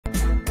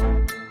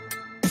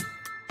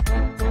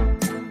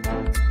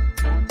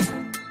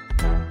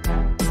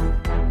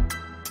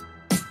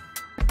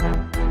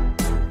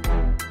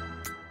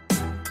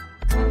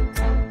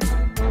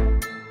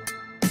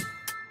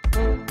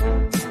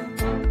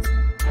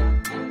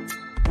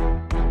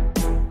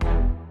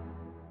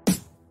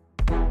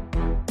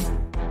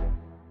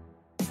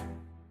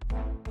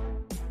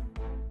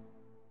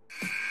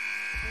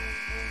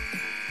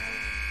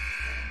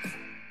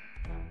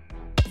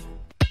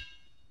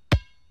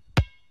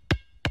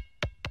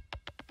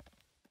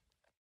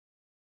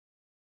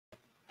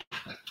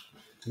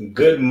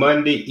Good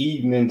Monday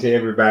evening to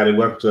everybody.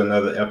 Welcome to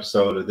another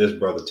episode of This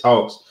Brother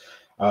Talks.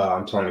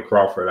 I'm Tony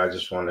Crawford. I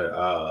just want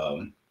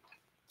to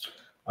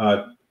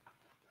uh,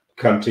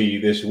 come to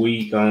you this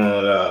week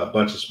on a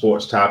bunch of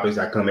sports topics.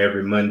 I come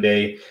every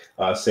Monday,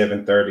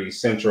 7:30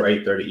 Central,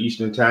 8:30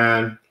 Eastern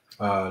Time,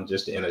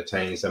 just to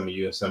entertain some of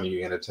you, and some of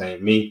you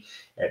entertain me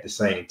at the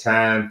same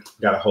time.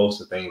 Got a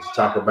host of things to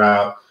talk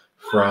about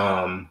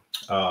from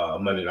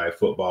Monday Night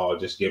Football.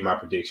 Just give my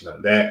prediction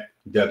on that.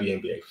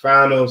 WNBA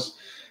Finals.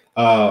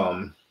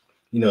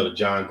 The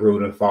John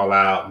Gruden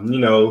fallout,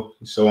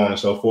 so on and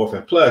so forth.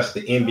 And plus,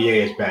 the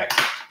NBA is back.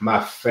 My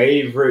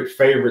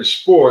favorite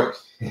sport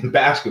in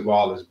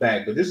basketball is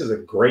back. But this is a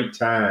great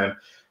time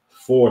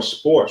for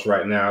sports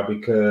right now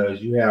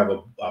because you have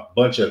a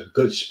bunch of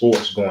good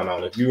sports going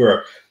on. If you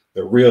are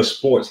the real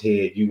sports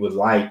head, you would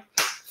like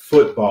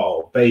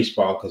football,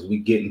 baseball, because we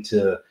get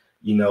into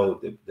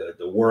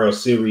the World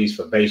Series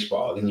for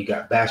baseball. Then you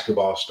got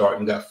basketball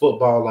starting. You got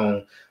football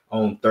on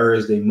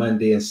Thursday,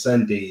 Monday, and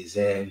Sundays.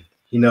 And,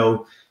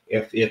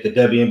 if the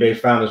WNBA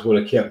Finals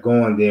would have kept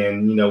going,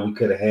 then, we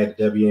could have had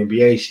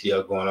WNBA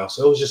still going on.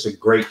 So it was just a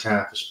great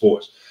time for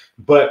sports.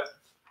 But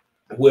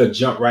we'll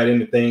jump right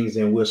into things,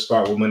 and we'll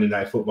start with Monday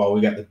Night Football.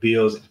 We got the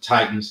Bills and the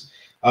Titans.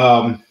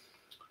 The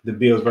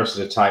Bills versus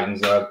the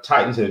Titans.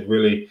 Titans has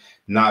really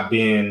not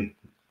been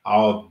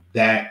all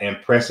that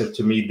impressive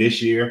to me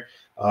this year.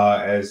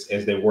 As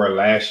they were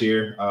last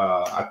year.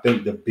 I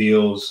think the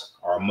Bills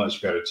are a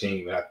much better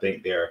team, and I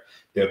think they're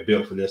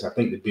built for this. I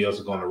think the Bills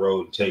are going to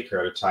road and take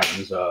care of the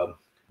Titans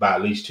by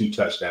at least 2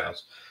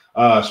 touchdowns,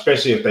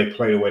 especially if they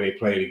play the way they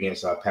played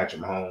against Patrick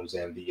Mahomes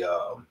and the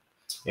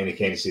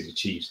Kansas City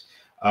Chiefs.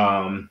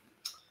 The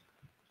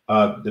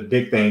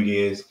big thing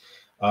is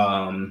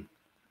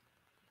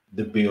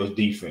the Bills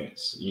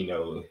defense.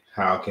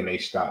 How can they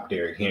stop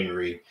Derrick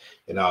Henry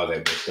and all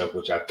that good stuff,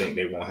 which I think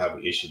they won't have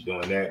an issue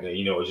doing that.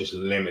 And, just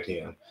limit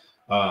him.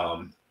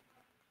 My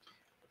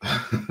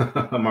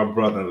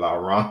brother-in-law,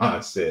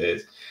 Ron,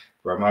 says,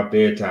 bro, my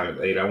bedtime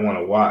is 8. I want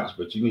to watch,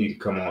 but you need to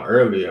come on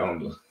earlier on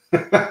the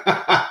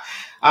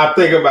I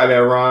think about that,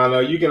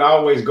 Ron. You can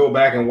always go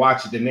back and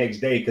watch it the next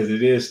day because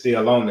it is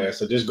still on there.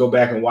 So just go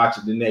back and watch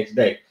it the next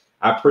day.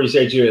 I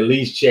appreciate you at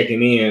least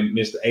checking in,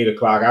 Mr. 8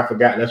 o'clock. I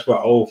forgot that's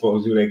what old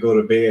folks do. They go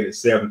to bed at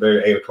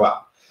 7:30, 8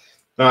 o'clock.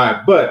 All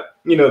right. But,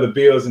 the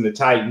Bills and the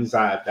Titans,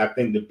 I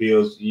think the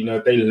Bills,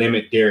 if they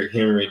limit Derrick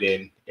Henry,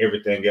 then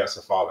everything else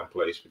will fall in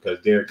place because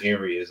Derrick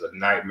Henry is a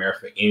nightmare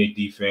for any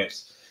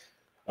defense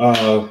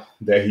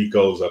that he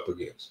goes up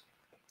against.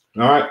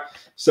 All right.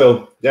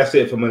 So that's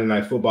it for Monday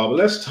Night Football. But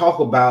let's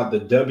talk about the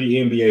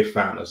WNBA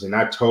Finals. And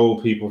I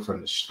told people from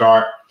the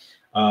start,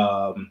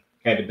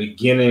 at the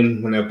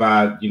beginning, whenever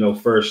I,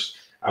 first,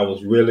 I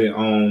was really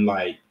on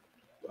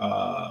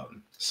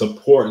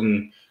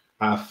supporting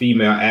our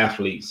female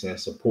athletes and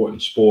supporting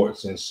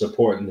sports and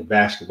supporting the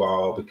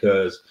basketball and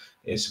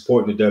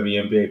supporting the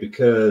WNBA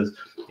because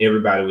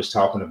everybody was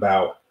talking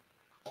about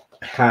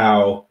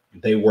how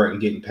they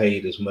weren't getting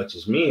paid as much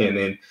as men.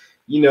 And,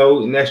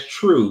 and that's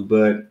true,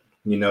 but,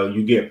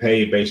 you get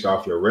paid based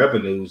off your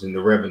revenues and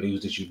the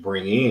revenues that you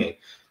bring in.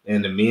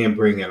 And the men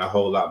bring in a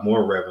whole lot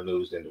more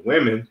revenues than the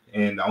women.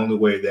 And the only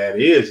way that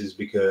is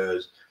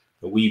because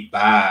we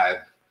buy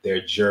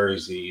their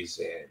jerseys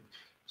and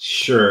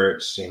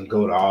shirts and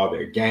go to all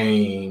their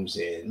games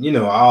and,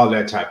 all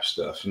that type of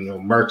stuff,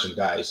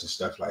 merchandise and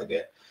stuff like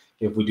that.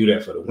 If we do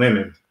that for the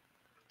women,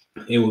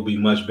 it would be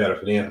much better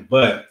for them.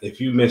 But if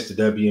you missed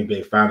the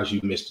WNBA Finals,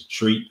 you missed a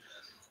treat.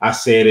 I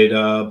said it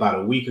about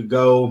a week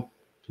ago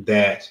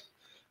that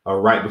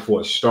right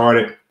before it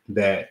started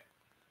that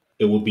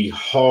it would be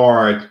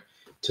hard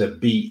to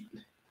beat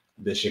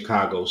the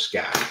Chicago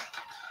Sky.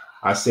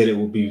 I said it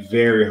would be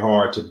very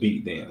hard to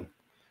beat them.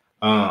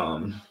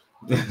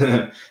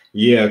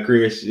 Yeah,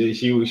 Chris,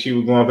 she was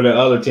going for the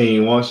other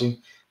team, wasn't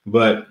she?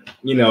 But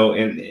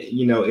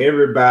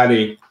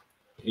everybody,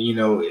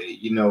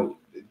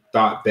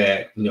 thought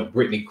that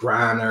Brittany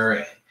Griner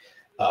and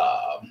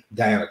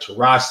Diana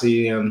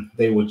Taurasi,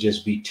 they would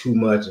just be too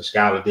much, and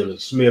Skylar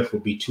Dillon-Smith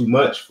would be too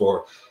much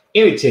for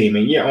any team.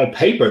 And yeah, on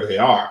paper they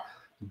are.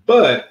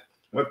 But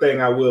one thing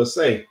I will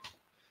say,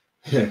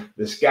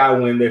 the Sky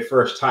win their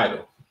first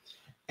title.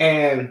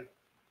 And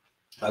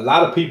a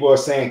lot of people are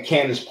saying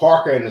Candace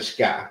Parker and the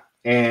Sky.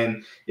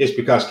 And it's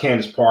because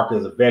Candace Parker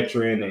is a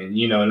veteran and,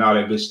 and all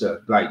that good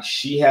stuff. Like,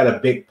 she had a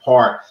big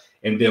part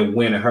in their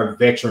winning, her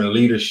veteran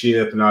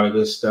leadership and all that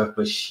good stuff.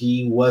 But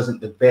she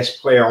wasn't the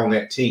best player on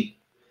that team.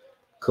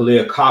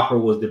 Kalia Copper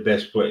was the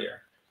best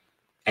player.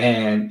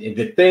 And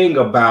the thing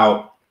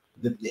about,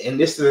 and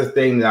this is the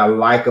thing that I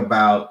like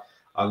about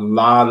a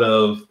lot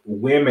of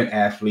women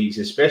athletes,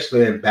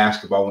 especially in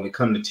basketball, when it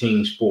comes to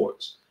team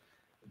sports,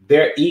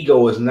 their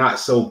ego is not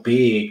so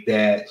big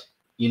that,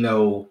 they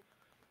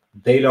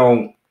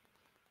don't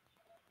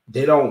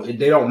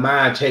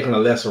mind taking a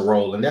lesser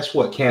role. And that's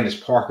what Candace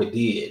Parker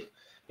did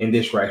in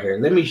this right here.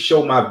 Let me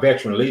show my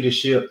veteran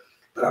leadership,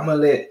 but I'm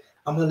gonna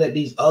I'm gonna let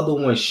these other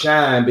ones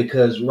shine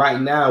because right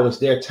now it's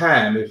their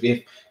time.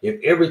 If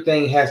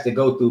everything has to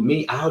go through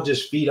me, I'll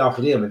just feed off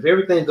of them. If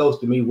everything goes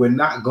to me, we're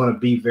not gonna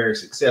be very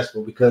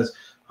successful because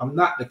I'm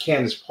not the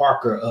Candace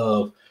Parker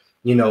of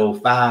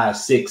 5,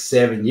 6,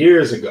 7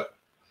 years ago.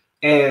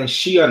 And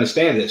she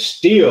understands it.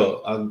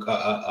 Still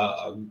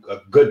a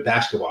good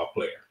basketball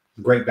player,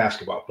 great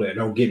basketball player.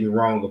 Don't get me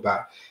wrong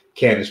about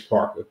Candace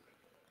Parker.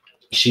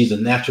 She's a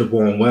natural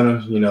born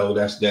winner.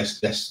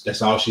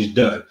 That's all she's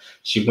done.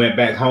 She went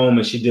back home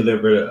and she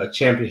delivered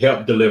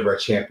helped deliver a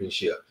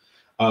championship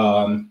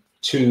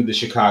to the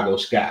Chicago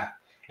Sky.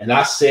 And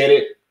I said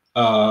it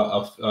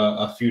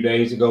a few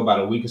days ago,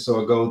 about a week or so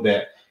ago,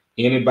 that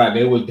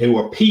anybody they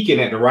were peaking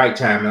at the right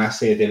time, and I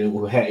said that it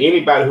will have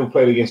anybody who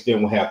played against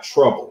them will have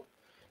trouble,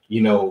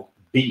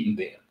 beating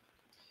them,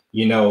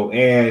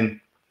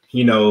 and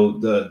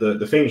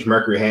the Phoenix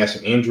Mercury has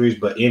some injuries,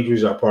 but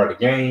injuries are part of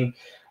the game.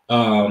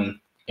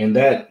 And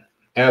that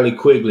Allie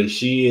Quigley,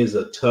 she is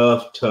a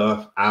tough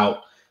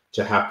out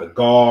to have to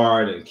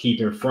guard and keep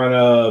in front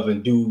of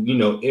and do,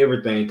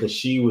 everything, because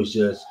she was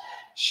just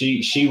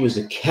she was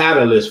a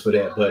catalyst for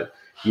that. But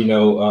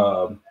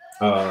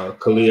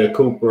Kalia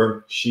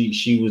Cooper,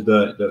 she was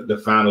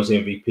the finals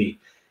MVP.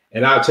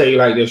 And I'll tell you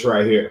like this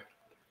right here.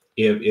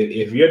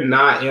 If you're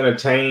not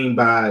entertained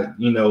by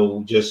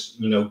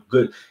just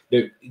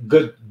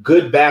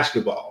good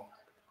basketball,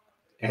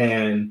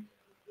 and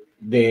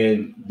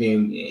then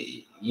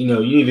you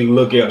need to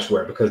look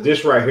elsewhere, because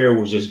this right here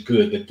was just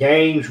good. The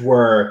games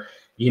were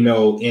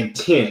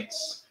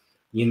intense.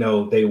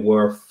 They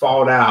were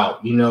fought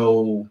out.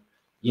 No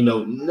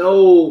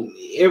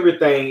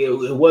everything.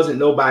 It wasn't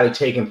nobody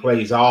taking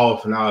plays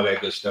off and all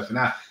that good stuff. And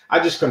I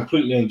just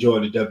completely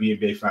enjoyed the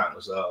WNBA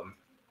Finals.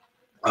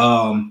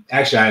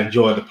 Actually, I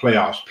enjoyed the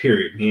playoffs,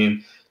 period.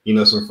 Me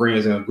and some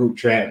friends in a group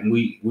chat, and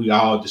we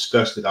all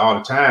discussed it all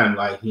the time.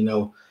 Like,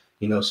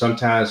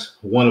 sometimes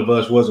one of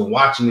us wasn't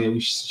watching it. We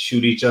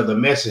shoot each other a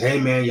message. Hey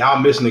man, y'all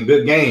missing a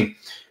good game.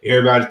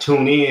 Everybody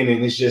tune in,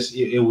 and it's just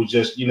it was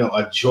just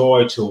a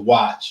joy to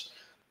watch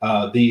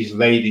these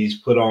ladies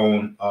put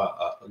on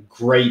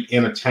great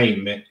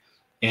entertainment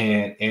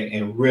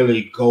and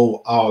really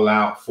go all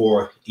out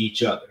for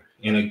each other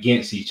and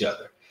against each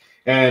other.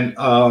 And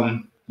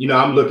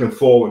I'm looking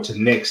forward to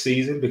next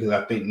season, because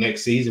I think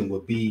next season will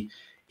be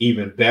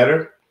even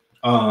better,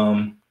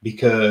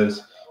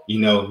 because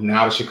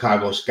now the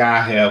Chicago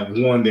Sky have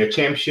won their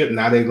championship.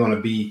 Now they're going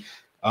to be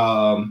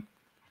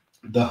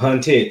the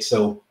hunted.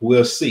 So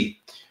we'll see.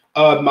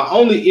 My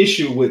only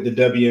issue with the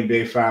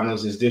WNBA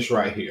Finals is this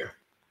right here.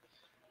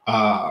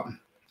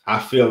 I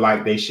feel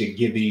like they should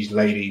give these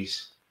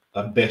ladies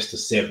a best of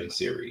 7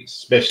 series,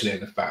 especially in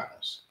the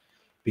finals,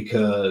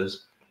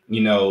 because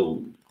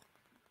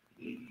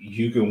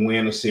you can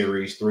win a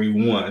series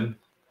 3-1,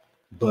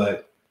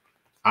 but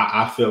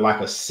I feel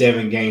like a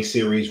 7-game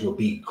series will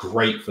be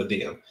great for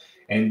them.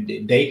 And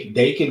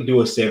they can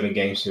do a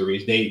 7-game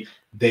series. They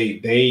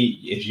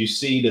if you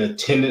see, the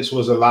attendance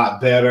was a lot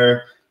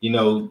better.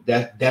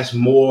 That's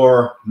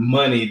more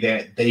money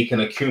that they can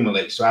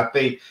accumulate. So I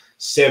think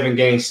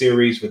 7-game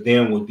series for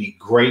them would be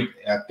great.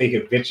 I think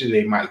eventually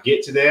they might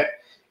get to that.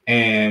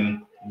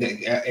 And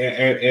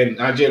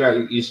I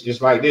just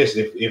it's like this.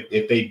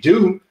 If they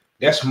do,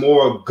 that's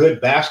more good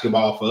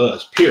basketball for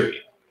us,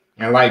 period.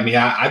 And like me,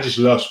 I just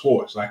love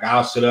sports. Like,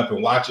 I'll sit up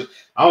and watch it.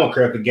 I don't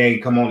care if the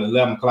game come on at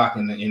 11 o'clock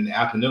in the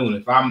afternoon.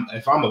 If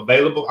I'm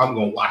available, I'm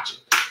gonna watch it.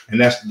 And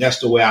that's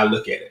the way I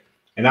look at it.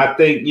 And I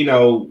think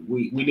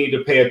we need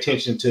to pay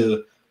attention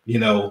to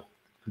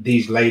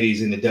these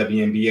ladies in the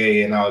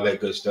WNBA and all that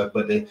good stuff.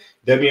 But the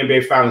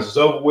WNBA Finals is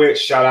over with.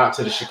 Shout out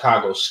to the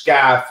Chicago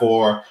Sky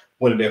for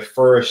winning their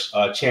first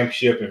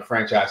championship in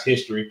franchise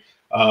history.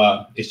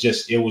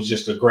 It was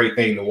just a great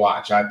thing to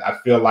watch. I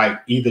feel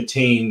like either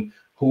team,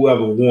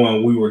 whoever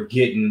won, we were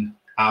getting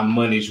our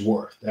money's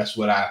worth. That's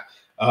what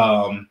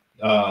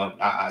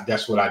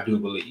that's what I do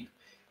believe.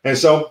 And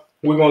so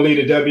we're gonna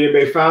leave the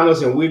WNBA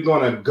Finals, and we're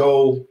gonna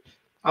go.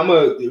 I'm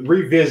gonna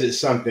revisit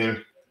something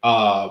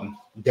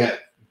that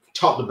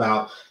talked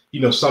about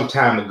some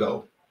time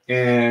ago,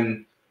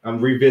 and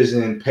I'm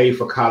revisiting pay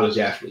for college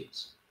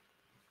athletes.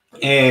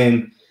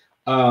 And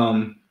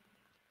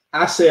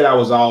I said I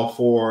was all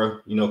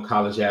for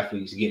college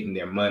athletes getting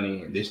their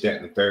money and this, that,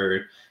 and the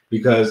third,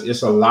 because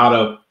it's a lot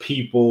of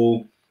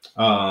people,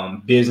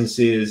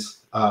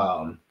 businesses,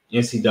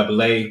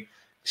 NCAA,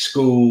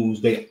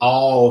 schools, they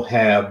all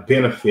have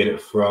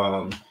benefited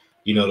from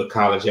the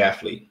college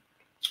athlete.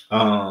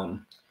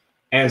 And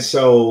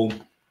so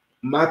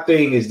my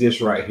thing is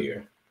this right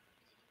here.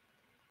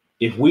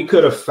 If we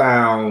could have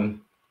found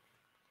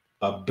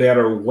a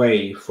better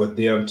way for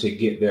them to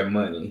get their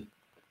money,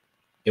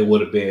 it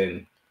would have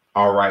been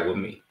all right with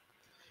me.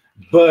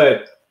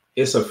 But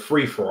it's a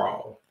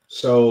free-for-all.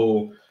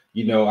 So,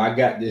 I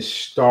got this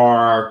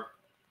star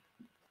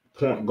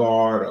point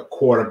guard or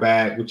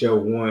quarterback, whichever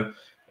one,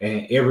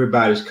 and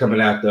everybody's coming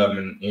out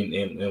them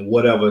in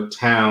whatever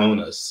town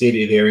or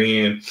city they're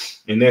in,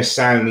 and they're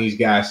signing these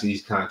guys to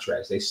these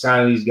contracts. They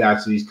sign these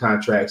guys to these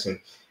contracts, and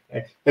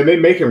they're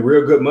making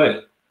real good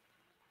money.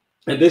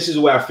 And this is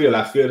where I feel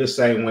the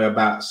same way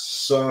about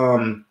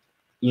some,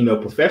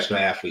 professional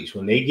athletes.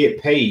 When they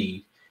get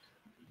paid,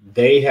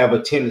 they have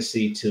a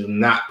tendency to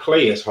not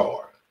play as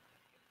hard.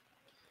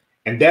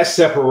 And that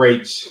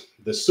separates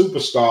the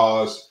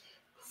superstars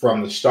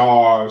from the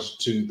stars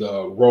to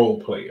the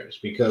role players,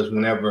 because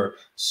whenever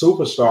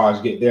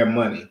superstars get their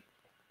money,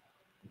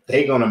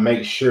 they're gonna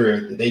make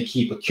sure that they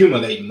keep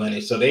accumulating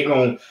money. So they're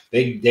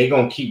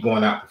gonna keep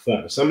going out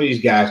performing. Some of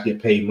these guys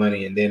get paid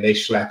money and then they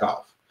slack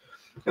off.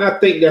 And I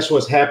think that's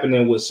what's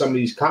happening with some of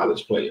these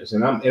college players.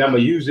 And I'm gonna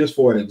use this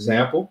for an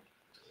example,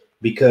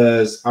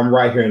 because I'm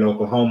right here in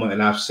Oklahoma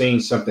and I've seen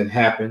something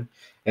happen.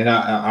 And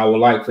I would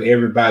like for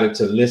everybody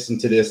to listen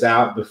to this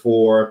out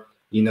before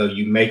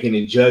you make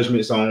any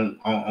judgments on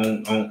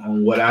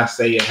what I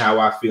say and how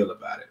I feel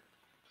about it.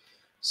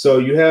 So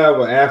you have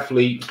an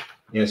athlete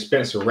in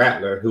Spencer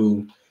Rattler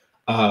who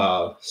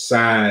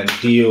signed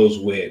deals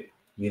with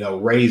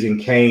Raising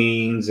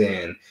Cane's,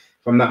 and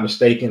if I'm not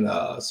mistaken,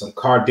 some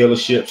car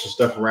dealerships and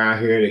stuff around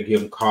here. They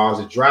give him cars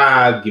to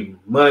drive, give him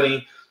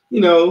money.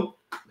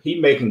 He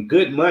making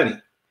good money.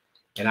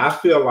 And I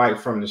feel like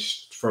from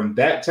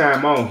that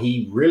time on,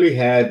 he really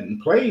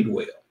hadn't played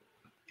well.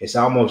 It's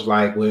almost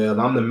like, well,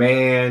 I'm the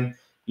man,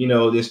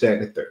 this, that,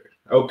 and the third.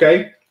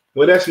 Okay.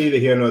 Well, that's neither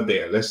here nor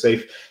there. Let's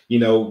say,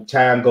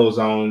 time goes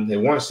on. They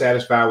weren't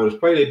satisfied with his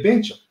play. They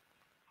bench him.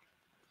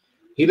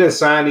 He done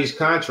signed these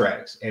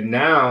contracts. And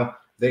now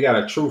they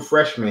got a true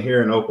freshman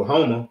here in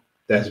Oklahoma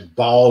that's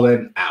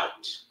balling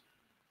out.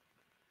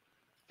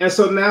 And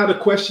so now the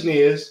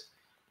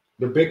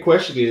big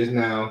question is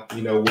now,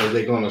 were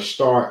they going to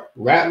start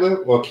Rattler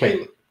or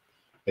Caleb?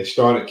 They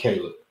started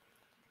Caleb.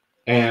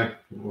 And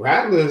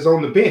Rattler is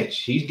on the bench.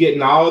 He's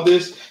getting all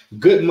this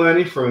good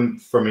money from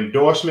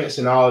endorsements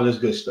and all of this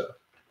good stuff.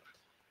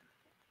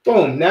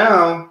 Boom.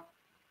 Now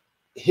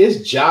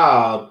his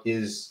job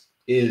is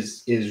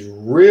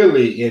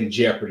really in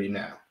jeopardy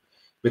now,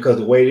 because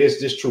the way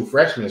this true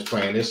freshman is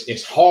playing,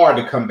 it's hard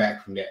to come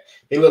back from that.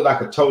 They look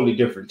like a totally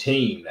different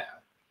team now.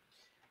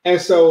 And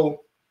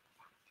so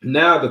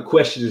now the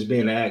question is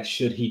being asked,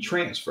 should he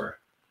transfer?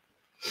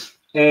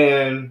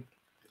 And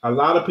a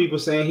lot of people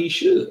saying he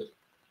should.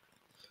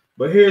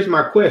 But here's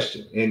my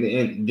question,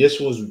 and this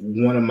was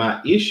one of my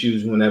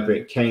issues whenever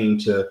it came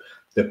to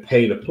the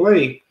pay to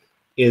play,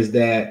 is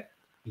that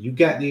you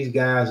got these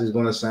guys who's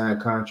going to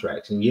sign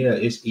contracts. And yeah,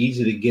 it's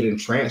easy to get in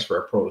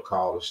transfer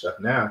protocol and stuff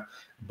now.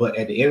 But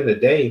at the end of the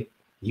day,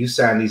 you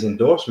sign these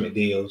endorsement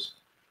deals.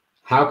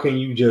 How can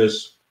you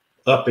just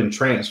up and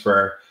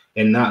transfer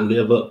and not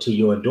live up to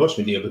your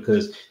endorsement deal?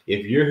 Because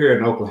if you're here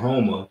in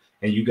Oklahoma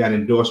and you got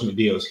endorsement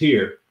deals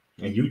here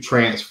and you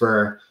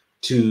transfer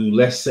to,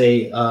 let's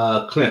say,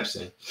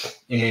 Clemson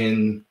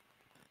in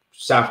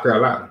South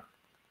Carolina,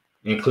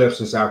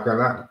 South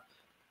Carolina,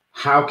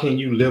 how can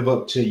you live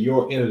up to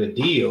your end of the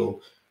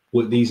deal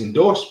with these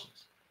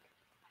endorsements?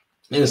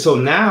 And so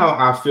now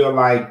I feel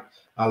like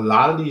a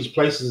lot of these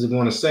places are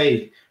going to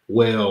say,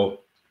 well,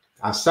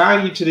 I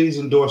signed you to these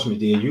endorsement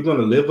deals. You're going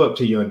to live up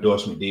to your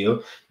endorsement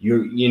deal.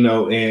 And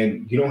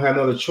you don't have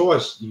another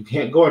choice. You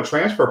can't go in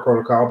transfer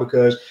protocol,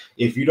 because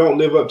if you don't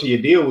live up to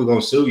your deal, we're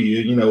going to sue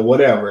you,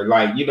 whatever.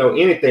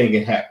 Anything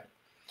can happen.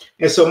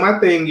 And so my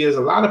thing is,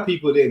 a lot of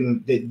people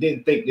didn't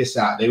think this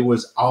out. They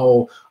was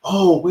all,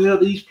 well,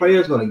 these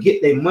players going to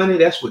get their money.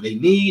 That's what they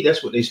need.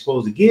 That's what they're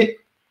supposed to get.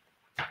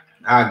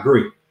 I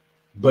agree.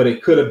 But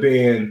it could have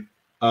been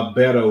a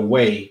better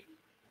way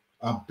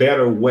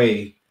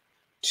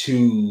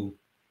to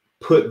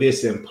put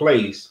this in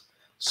place.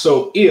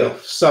 So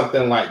if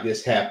something like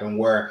this happened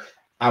where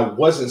I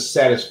wasn't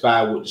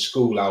satisfied with the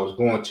school I was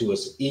going to,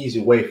 it's an easy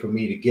way for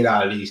me to get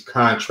out of these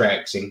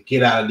contracts and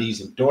get out of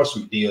these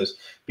endorsement deals.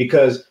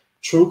 Because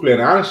truthfully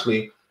and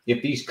honestly,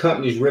 if these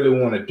companies really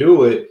want to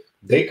do it,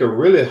 they could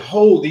really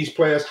hold these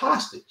players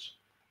hostage.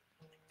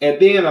 And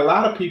then a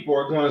lot of people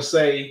are going to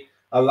say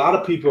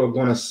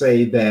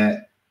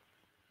that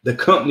the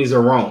companies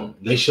are wrong.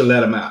 They should let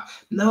them out.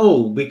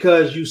 No,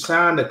 because you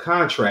signed a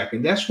contract.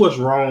 And that's what's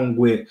wrong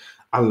with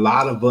a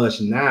lot of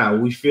us now.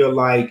 We feel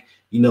like,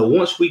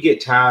 once we get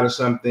tired of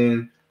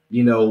something,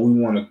 we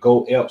want to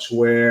go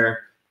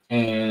elsewhere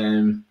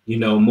and,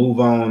 move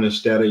on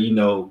instead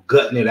of,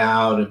 gutting it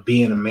out and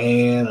being a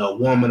man or a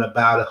woman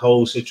about a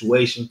whole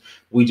situation.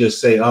 We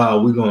just say,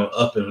 we're going to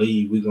up and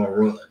leave. We're going to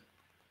run.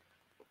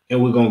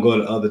 And we're going to go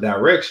the other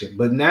direction.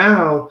 But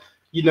now,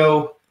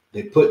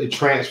 they put the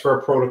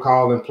transfer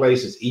protocol in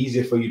place. It's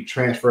easy for you to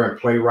transfer and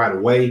play right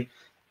away.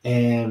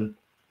 And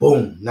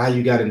boom, now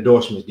you got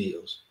endorsement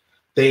deals.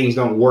 Things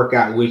don't work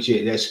out with you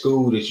at that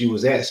school that you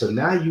was at. So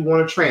now you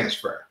want to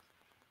transfer.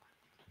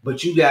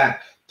 But you got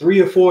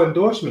 3 or 4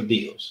 endorsement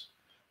deals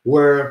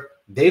where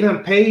they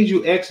done paid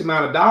you X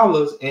amount of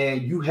dollars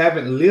and you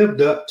haven't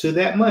lived up to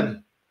that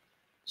money.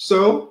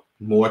 So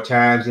more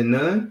times than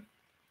none,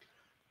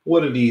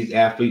 what are these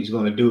athletes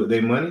going to do with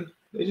their money?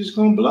 They're just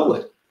going to blow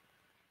it.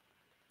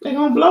 They're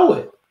going to blow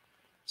it.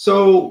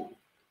 So,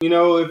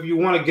 if you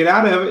want to get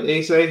out of it,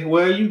 they say,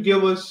 well, you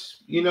give us,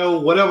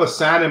 whatever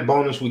signing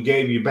bonus we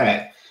gave you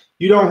back.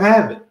 You don't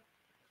have it.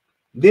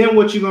 Then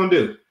what you going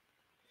to do?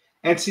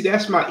 And see,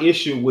 that's my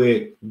issue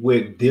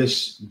with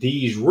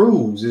these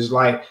rules. Is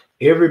like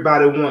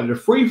everybody wanted a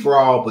free for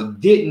all, but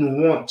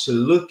didn't want to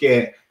look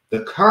at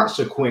the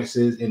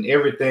consequences and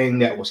everything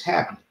that was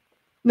happening.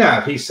 Now,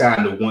 if he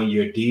signed a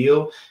 1-year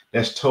deal,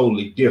 that's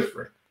totally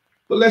different.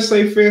 But let's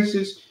say, for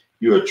instance,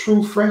 you're a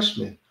true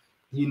freshman.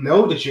 You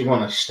know that you're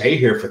going to stay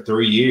here for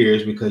 3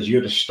 years because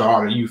you're the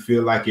starter. You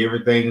feel like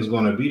everything is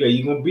going to be there.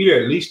 You're going to be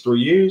there at least 3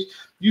 years.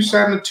 You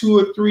sign a 2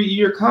 or 3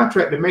 year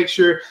contract to make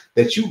sure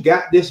that you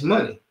got this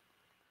money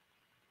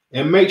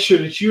and make sure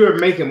that you are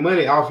making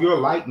money off your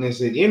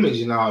likeness and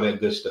image and all that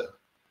good stuff.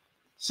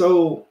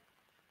 So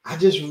I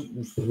just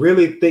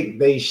really think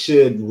they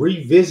should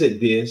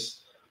revisit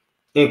this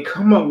and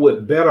come up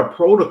with better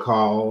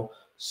protocol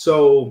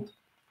so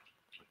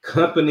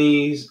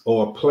companies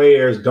or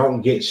players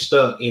don't get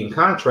stuck in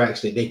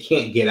contracts that they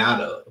can't get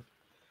out of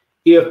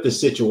if the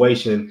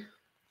situation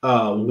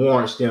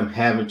warrants them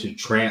having to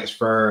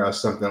transfer or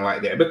something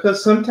like that.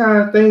 Because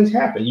sometimes things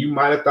happen. You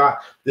might have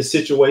thought the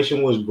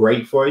situation was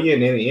great for you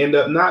and then it ended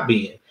up not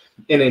being.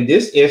 And in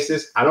this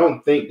instance, I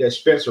don't think that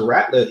Spencer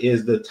Rattler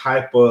is the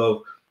type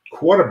of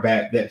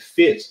quarterback that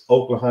fits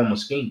Oklahoma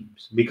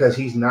schemes because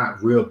he's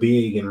not real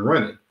big and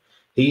running.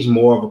 He's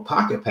more of a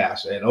pocket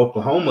passer, and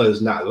Oklahoma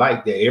is not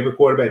like that. Every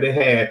quarterback they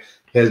had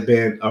has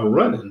been a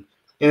running.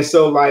 And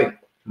so, like,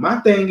 my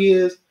thing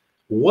is,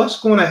 what's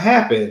going to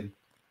happen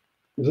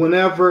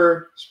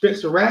whenever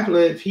Spencer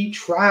Rattler, if he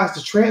tries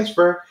to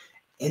transfer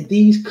and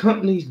these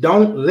companies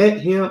don't let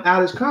him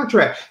out of his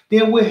contract?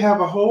 Then we'll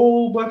have a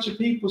whole bunch of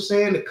people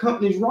saying the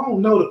company's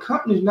wrong. No, the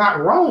company's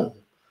not wrong,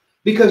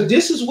 because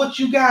this is what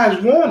you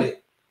guys wanted.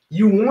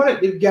 You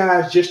wanted the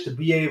guys just to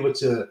be able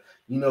to,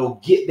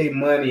 get their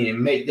money and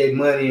make their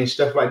money and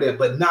stuff like that,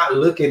 but not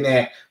looking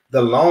at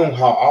the long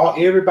haul. All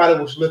everybody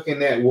was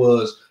looking at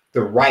was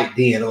the right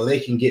then, or they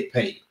can get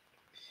paid.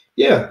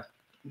 Yeah.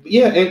 And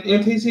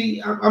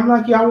TC, I'm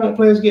like, y'all want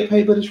players to get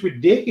paid, but it's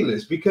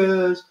ridiculous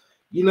because,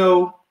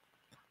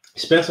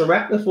 Spencer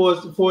Rattler,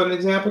 for an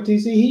example,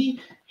 TC,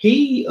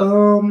 he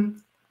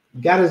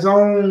got his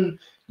own,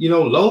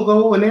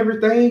 logo and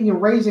everything,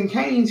 and Raising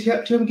Cane's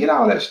helped him get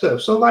all that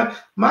stuff. So, like,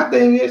 my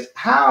thing is,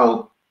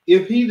 how,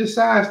 if he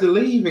decides to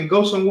leave and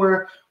go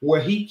somewhere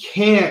where he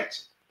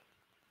can't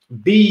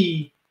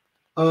be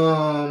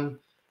the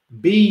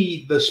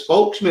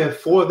spokesman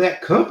for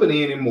that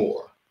company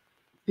anymore,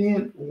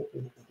 then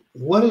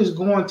what is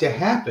going to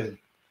happen?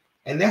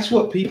 And that's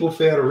what people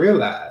fail to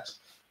realize.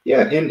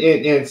 Yeah,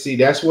 and see,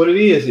 that's what it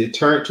is. It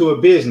turned to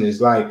a business.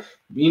 Like,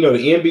 the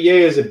NBA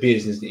is a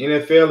business, the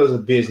NFL is a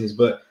business,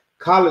 but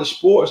college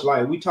sports,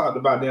 like we talked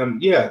about them,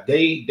 yeah,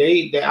 they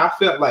I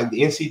felt like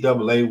the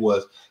NCAA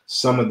was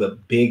some of the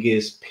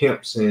biggest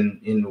pimps in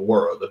the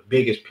world, the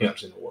biggest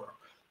pimps in the world.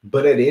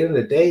 But at the end of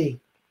the day,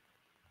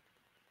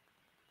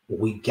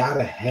 we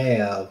gotta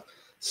have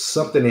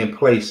something in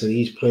place so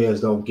these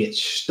players don't get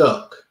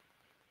stuck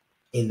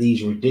in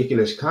these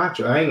ridiculous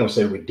contracts. I ain't gonna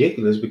say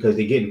ridiculous because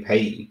they're getting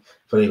paid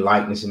for their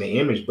likeness and their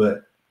image,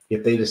 but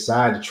if they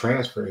decide to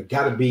transfer, you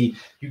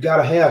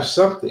gotta have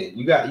something.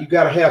 You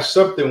gotta have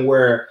something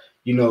where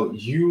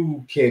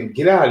you can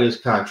get out of this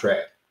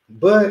contract.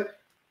 But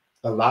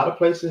a lot of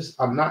places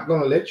are not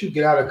gonna let you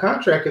get out of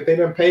contract if they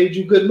done paid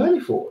you good money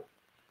for it.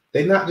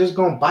 They're not just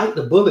gonna bite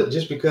the bullet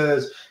just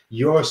because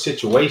your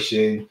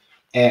situation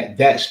at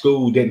that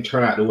school didn't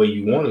turn out the way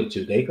you wanted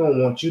to. They're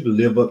gonna want you to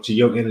live up to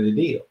your end of the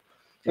deal.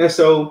 And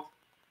so,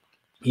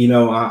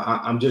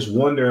 I'm just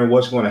wondering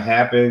what's going to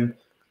happen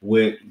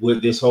with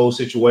this whole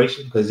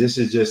situation, because this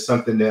is just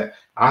something that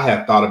I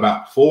have thought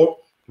about before.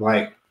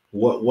 Like,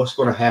 what's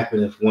going to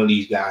happen if one of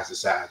these guys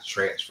decides to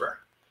transfer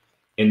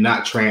and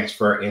not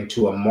transfer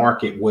into a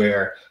market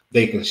where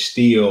they can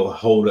still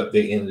hold up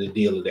their end of the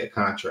deal of that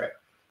contract?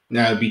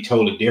 Now, it'd be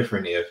totally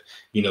different if,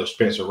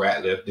 Spencer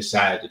Rattler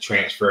decided to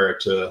transfer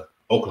to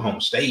Oklahoma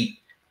State.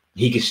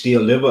 He could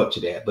still live up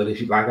to that. But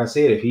if, like I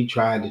said, if he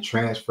tried to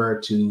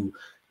transfer to,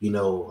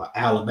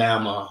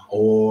 Alabama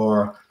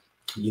or,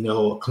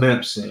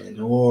 Clemson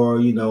or,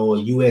 a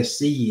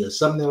USC or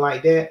something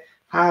like that,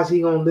 how is he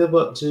going to live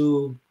up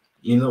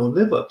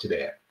to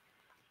that?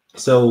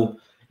 So,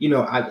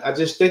 I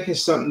just think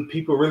it's something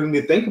people really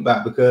need to think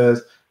about,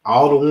 because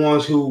all the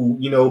ones who,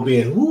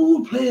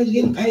 players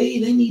getting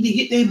paid, they need to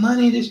get their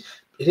money.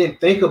 They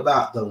didn't think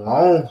about the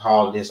long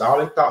haul of this. All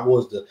they thought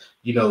was the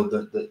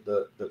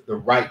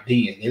right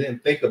then. They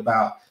didn't think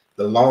about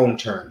the long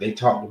term. They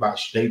thought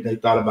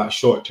about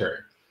short term.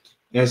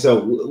 And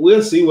so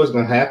we'll see what's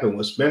going to happen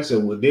with Spencer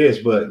with this.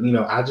 But,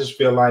 I just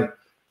feel like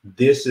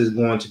this is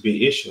going to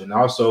be an issue. And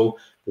also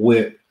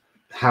with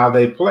how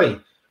they play.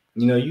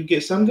 You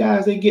get some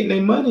guys, they getting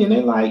their money and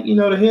they like,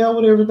 the hell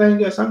with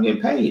everything else. I'm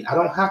getting paid. I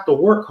don't have to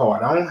work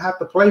hard. I don't have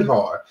to play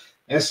hard.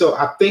 And so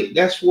I think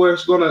that's where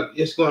it's gonna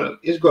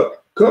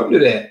come to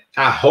that.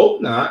 I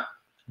hope not,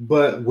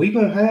 but we're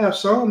gonna have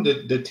some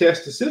to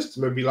test the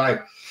system and be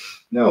like,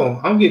 no,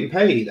 I'm getting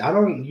paid.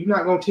 You're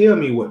not gonna tell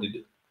me what to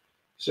do.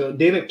 So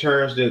then it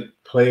turns to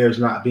players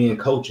not being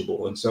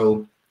coachable. And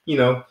so,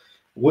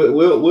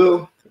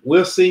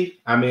 we'll see.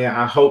 I mean,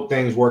 I hope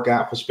things work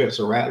out for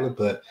Spencer Rattler,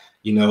 but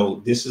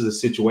this is a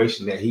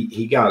situation that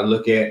he got to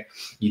look at,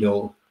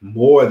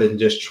 more than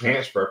just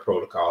transfer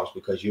protocols,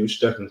 because you're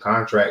stuck in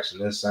contracts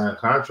and then sign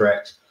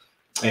contracts.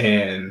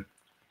 And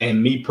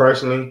me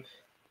personally,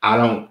 I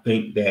don't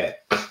think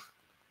that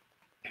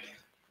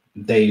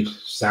they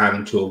signed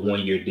him to a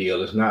 1-year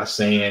deal. It's not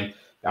saying,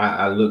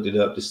 I looked it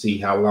up to see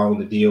how long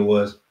the deal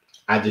was.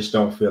 I just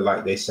don't feel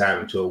like they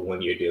signed him to a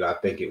 1-year deal. I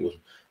think it was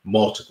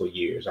multiple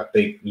years. I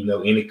think,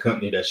 any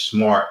company that's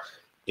smart,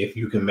 if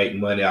you can make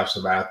money off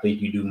somebody, I think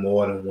you do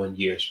more than 1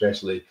 year,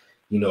 especially,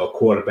 a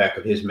quarterback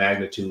of his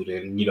magnitude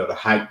and, the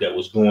hype that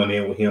was going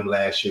in with him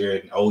last year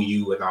and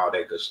OU and all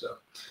that good stuff.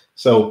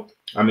 So,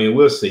 I mean,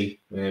 we'll see.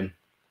 And,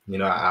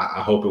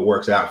 I hope it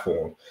works out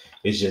for him.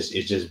 It's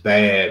just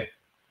bad.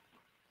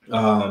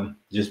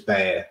 Just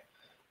bad.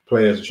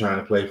 Players are trying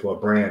to play for a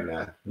brand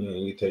now.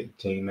 You take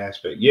the team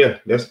aspect. Yeah,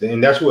 that's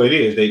what it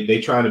is.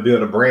 They trying to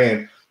build a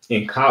brand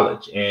in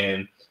college,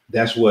 and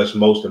that's what's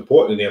most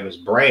important to them is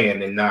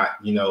brand, and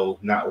not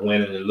not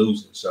winning and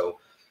losing. So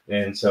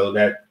that's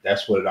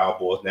what it all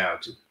boils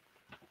down to.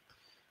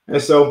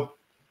 And so,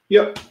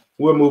 yep,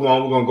 we'll move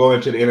on. We're gonna go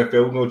into the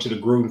NFL. We're going to the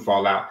Gruden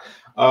fallout.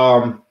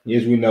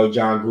 As we know,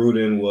 John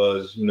Gruden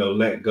was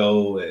let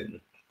go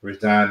and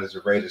resigned as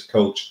a Raiders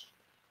coach.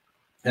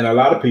 And a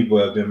lot of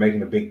people have been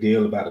making a big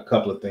deal about a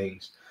couple of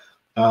things.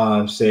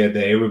 Said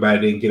that everybody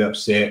didn't get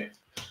upset,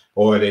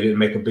 or they didn't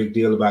make a big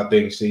deal about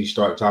things. So you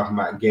start talking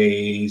about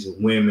gays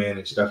and women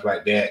and stuff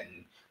like that,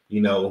 and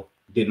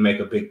didn't make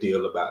a big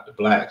deal about the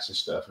blacks and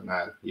stuff. And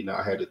I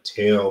had to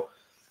tell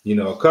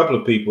a couple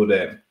of people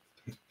that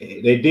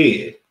they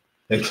did.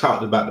 They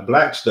talked about the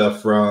black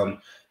stuff from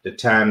the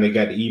time they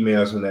got the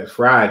emails on that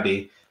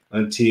Friday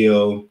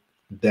until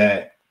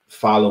that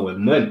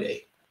following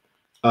Monday.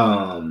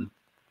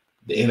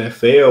 The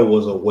NFL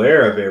was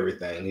aware of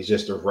everything. It's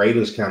just the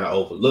Raiders kind of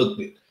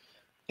overlooked it.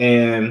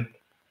 And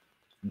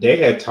they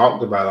had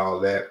talked about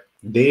all that.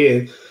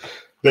 Then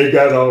they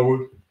got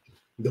on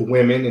the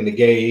women and the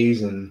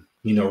gays and,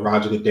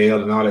 Roger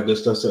Goodell and all that good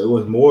stuff. So it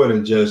was more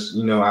than just,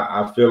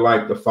 I feel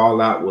like the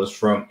fallout was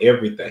from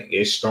everything.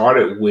 It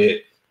started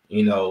with,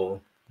 the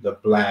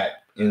black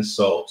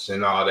insults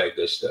and all that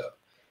good stuff.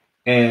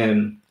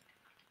 And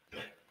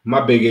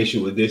my big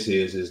issue with this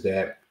is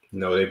that,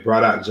 they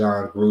brought out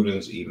John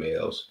Gruden's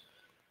emails,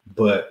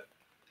 but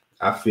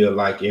I feel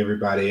like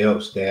everybody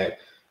else that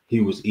he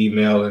was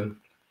emailing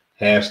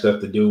had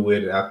stuff to do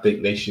with it. I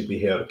think they should be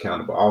held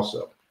accountable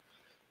also,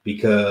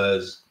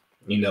 because,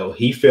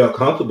 he felt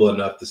comfortable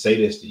enough to say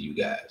this to you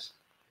guys.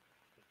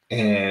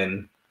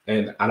 And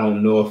I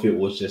don't know if it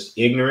was just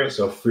ignorance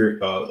or fear,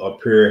 or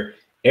pure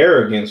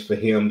arrogance for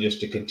him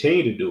just to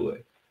continue to do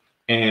it.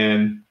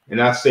 And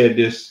I said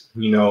this,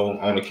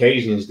 on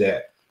occasions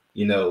that,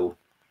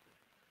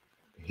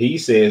 he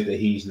says that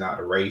he's not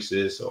a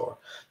racist or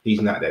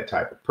he's not that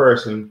type of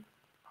person.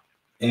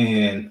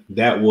 And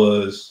that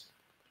was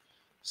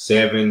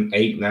 7,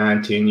 8,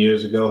 9, 10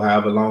 years ago,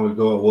 however long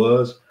ago it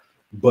was.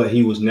 But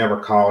he was never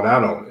called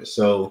out on it.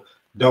 So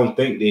don't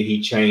think that he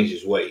changed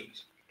his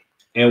ways.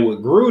 And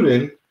with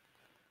Gruden,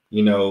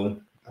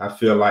 I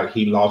feel like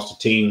he lost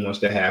the team once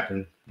that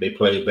happened. They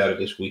played better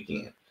this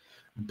weekend.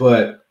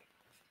 But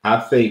I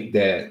think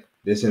that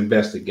this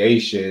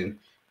investigation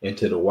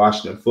into the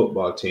Washington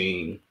football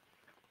team,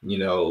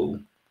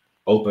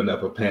 opened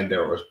up a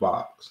Pandora's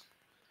box.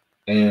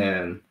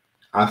 And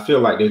I feel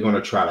like they're going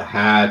to try to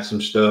hide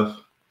some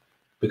stuff,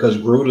 because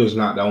Gruden's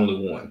not the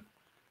only one.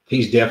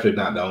 He's definitely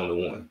not the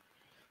only one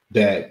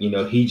that,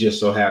 he just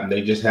so happened,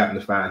 they just happened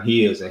to find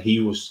his, and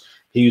he was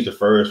the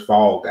first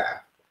fall guy.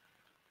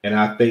 And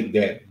I think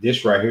that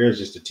this right here is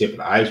just the tip of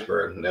the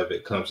iceberg whenever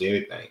it comes to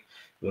anything.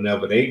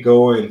 Whenever they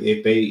go and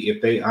if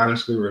they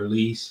honestly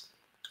release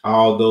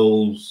all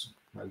those,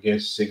 I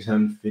guess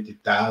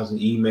 650,000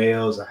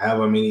 emails or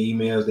however many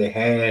emails they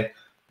had,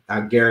 I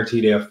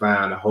guarantee they'll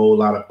find a whole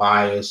lot of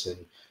bias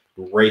and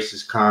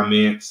racist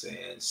comments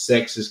and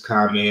sexist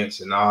comments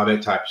and all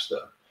that type of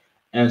stuff.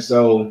 And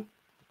so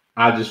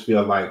I just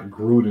feel like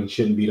Gruden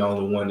shouldn't be the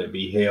only one to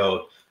be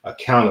held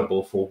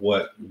accountable for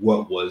what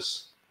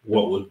was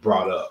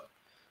brought up.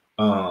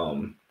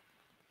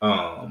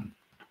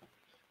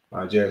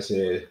 I just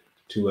said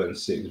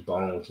 206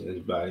 bones in his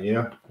body.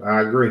 Yeah,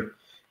 I agree.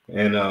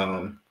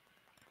 And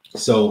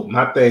so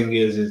my thing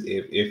is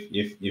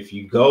if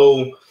you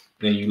go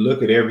and you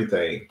look at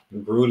everything,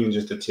 Gruden's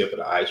just the tip of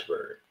the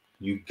iceberg.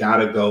 You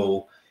gotta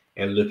go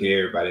and look at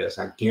everybody else.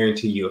 I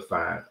guarantee you'll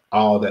find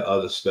all the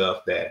other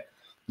stuff that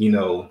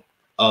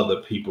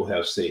other people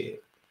have said.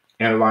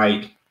 And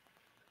like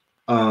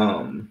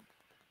a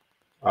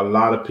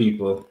lot of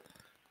people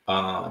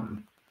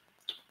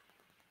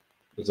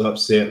was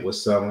upset with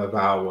some of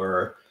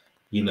our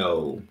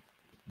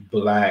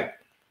black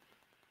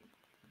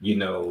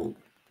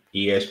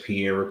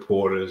ESPN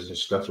reporters and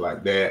stuff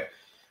like that.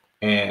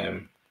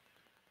 And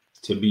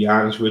to be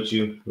honest with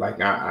you,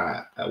 like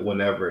I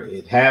whenever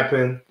it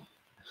happened,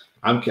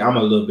 I'm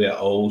a little bit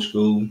old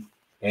school,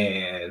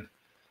 and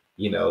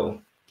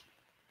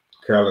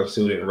Carolyn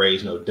Sue didn't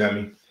raise no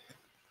dummy,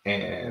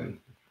 and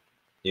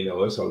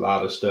it's a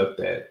lot of stuff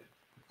that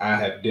I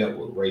have dealt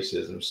with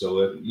racism,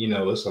 so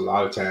it's a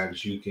lot of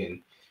times you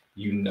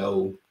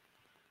know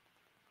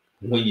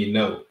when you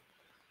know,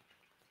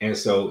 and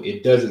so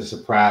it doesn't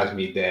surprise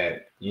me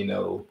that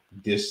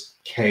this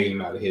came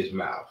out of his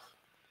mouth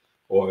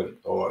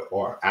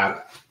or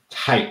out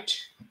typed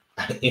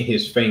in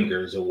his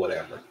fingers or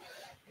whatever,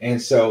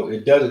 and so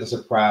it doesn't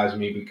surprise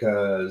me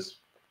because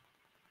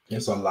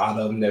it's a lot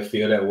of them that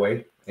feel that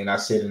way. And I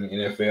said in the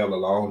NFL a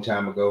long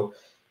time ago,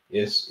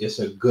 it's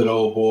a good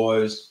old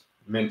boys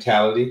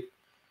mentality.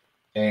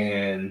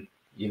 And,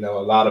 a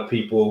lot of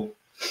people,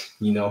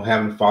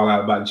 having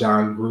fallout about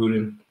John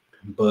Gruden,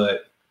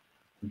 but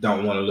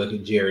don't want to look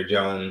at Jerry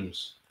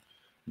Jones,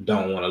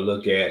 don't want to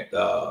look at,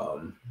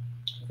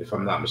 if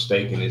I'm not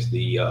mistaken, it's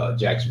the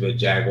Jacksonville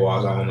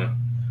Jaguars owner.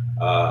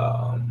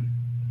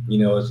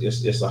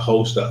 It's a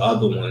host of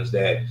other ones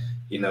that,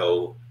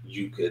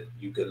 you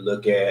could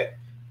look at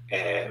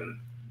and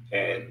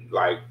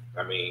like,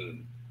 I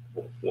mean,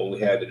 when we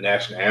had the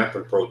national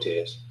anthem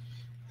protest,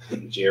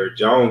 Jerry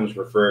Jones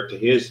referred to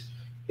his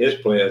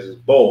players as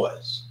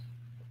boys,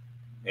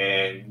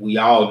 and we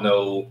all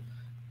know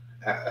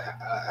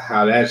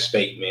how that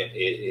statement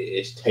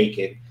is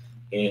taken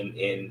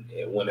in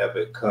whenever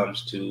it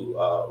comes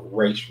to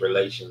race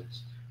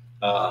relations,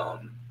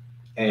 and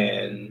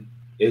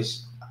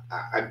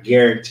I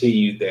guarantee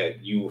you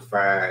that you will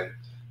find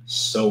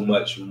so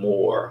much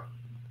more,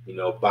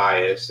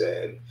 bias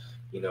and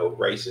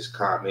racist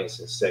comments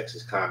and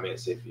sexist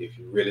comments if you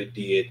really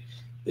did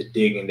the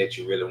digging that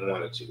you really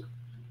wanted to.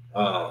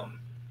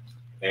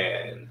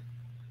 And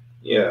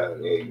yeah,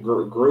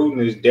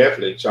 Gruden is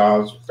definitely,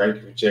 Charles. Thank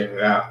you for checking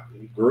it out.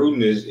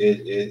 Gruden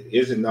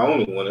isn't the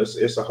only one.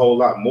 It's a whole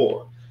lot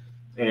more,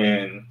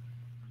 and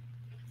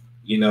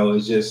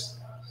it's just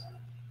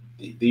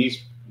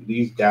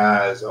these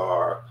guys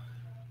are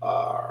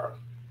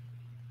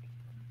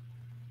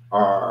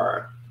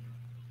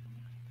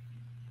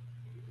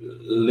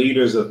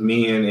leaders of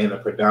men in a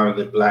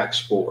predominantly black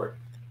sport,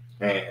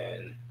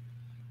 and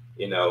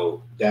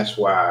that's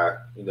why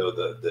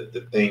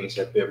the things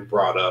have been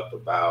brought up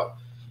about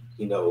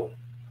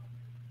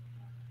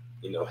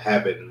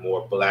having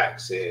more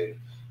blacks in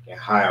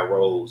higher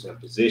roles and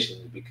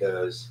positions,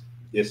 because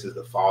this is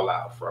the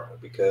fallout from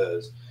it,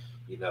 because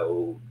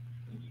you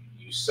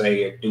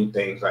say and do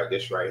things like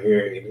this right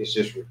here, and it's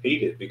just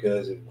repeated.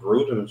 Because if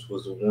Gruden's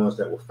was the ones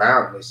that were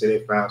found, they said they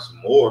found some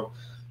more,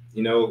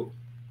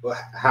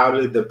 how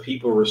did the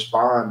people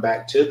respond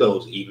back to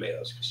those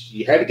emails?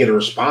 You had to get a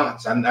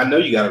response. I know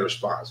you got a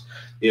response.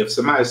 If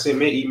somebody sent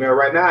me an email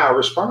right now, I'll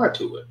respond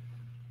to it.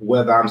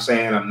 Whether I'm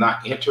saying I'm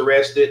not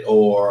interested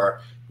or,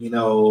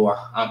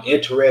 I'm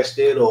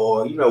interested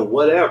or,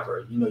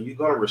 whatever, you're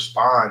going to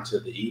respond to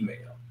the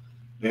email.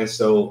 And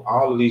so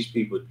all of these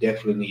people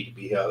definitely need to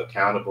be held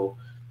accountable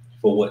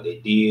for what they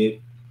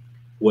did,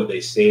 what they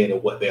said,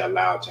 and what they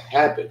allowed to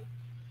happen.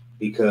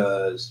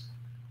 Because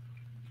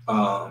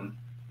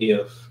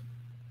if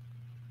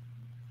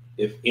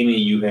any of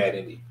you had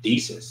any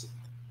decency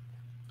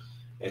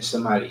and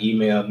somebody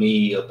emailed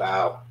me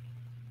about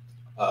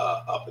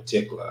a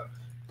particular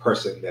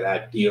person that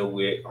I deal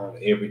with on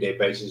an everyday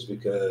basis,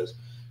 because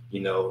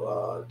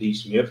D.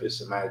 Smith is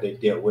somebody they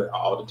deal with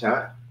all the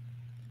time,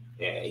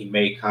 and he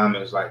made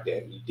comments like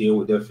that. You deal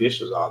with the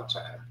officials all the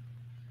time,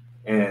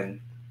 and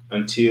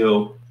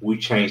until we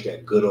change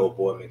that good old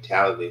boy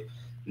mentality,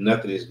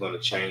 nothing is going to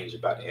change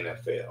about the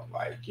NFL.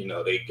 Like,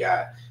 they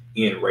got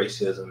end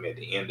racism at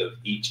the end of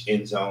each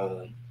end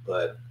zone,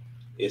 but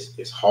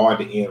it's hard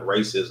to end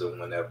racism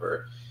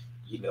whenever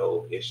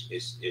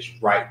it's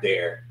right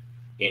there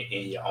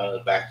in your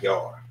own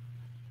backyard.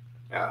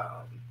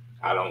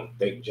 I don't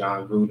think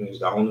John Gruden is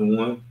the only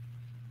one.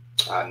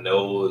 I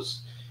know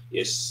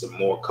it's some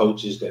more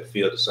coaches that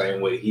feel the same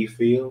way he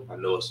feel. I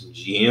know it's some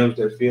GMs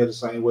that feel the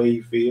same way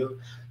he feel.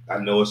 I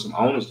know it's some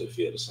owners that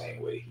feel the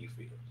same way he feels.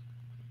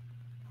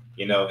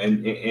 And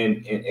at the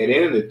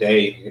end of the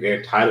day, they're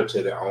entitled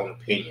to their own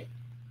opinion.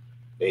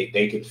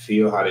 They can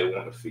feel how they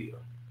want to feel.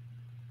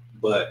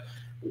 But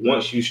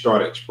once you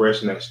start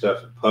expressing that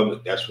stuff in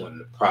public, that's when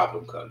the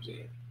problem comes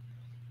in.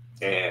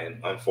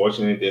 And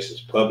unfortunately, this is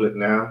public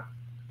now.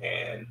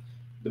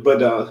 But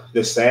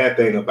the sad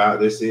thing about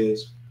this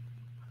is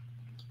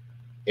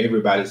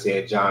everybody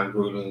said John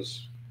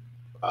Gruden's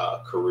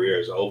career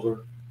is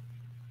over.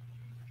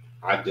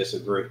 I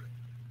disagree.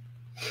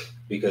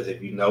 Because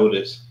if you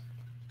notice,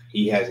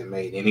 he hasn't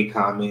made any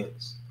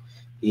comments.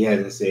 He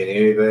hasn't said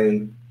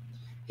anything.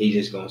 He's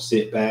just going to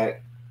sit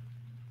back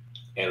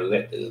and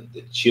let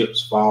the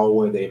chips fall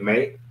where they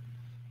may.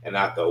 And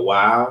after a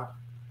while,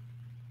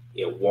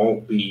 it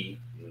won't be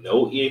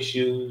no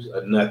issues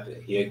or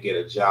nothing. He'll get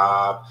a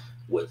job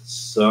with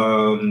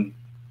some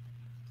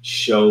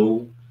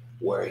show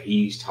where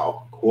he's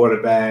talking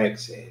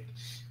quarterbacks and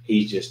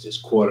he's just this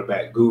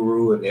quarterback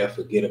guru, and they'll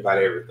forget about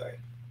everything.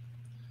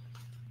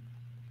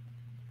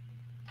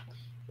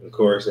 Of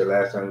course, the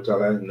last time we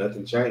talked about it,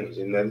 nothing changed.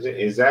 And nothing,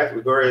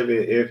 exactly, Corey.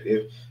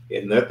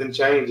 If nothing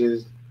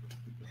changes,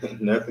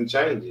 nothing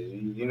changes.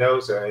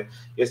 So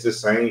it's the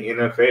same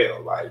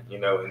NFL.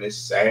 And it's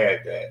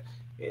sad that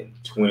in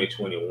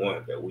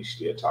 2021 that we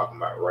still talking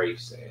about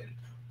race. And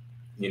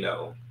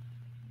the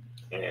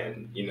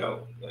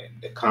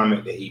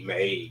comment that he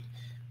made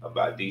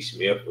about D.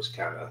 Smith was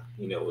kind of,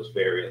 was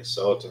very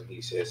insulting.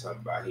 He said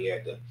something about he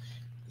had the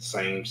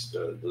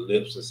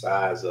lips the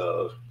size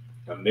of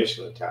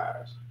Michelin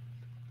tires.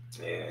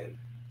 And,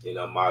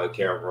 Molly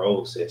Karen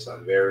Rose said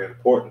something very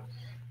important.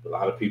 A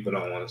lot of people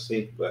don't want to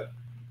see, but,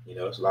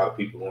 it's a lot of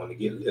people going to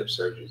get lip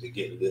surgeries to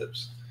get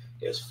lips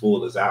as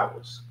full as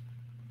ours.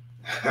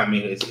 I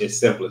mean, it's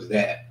simple as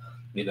that,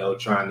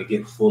 trying to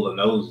get fuller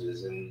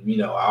noses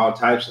and, all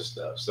types of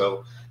stuff.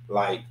 So,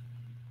 and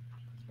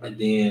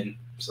then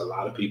it's a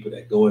lot of people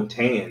that go and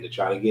tan to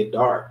try to get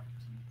dark.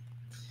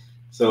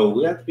 So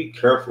we have to be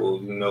careful,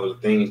 the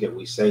things that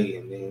we say,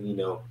 and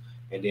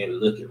then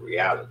look at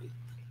reality.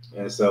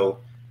 And so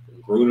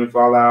Gruden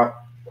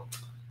fallout,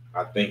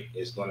 I think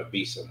it's going to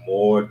be some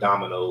more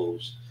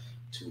dominoes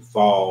to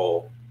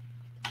fall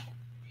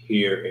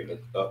here in the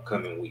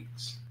upcoming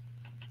weeks.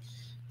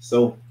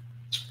 So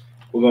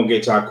we're going to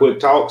get to our quick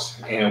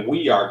talks, and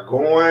we are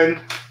going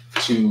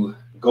to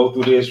go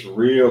through this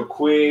real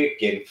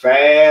quick and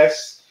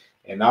fast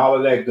and all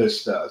of that good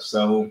stuff.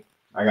 So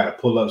I got to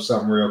pull up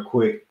something real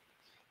quick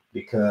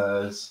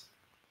because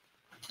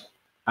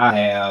I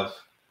have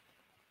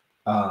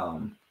a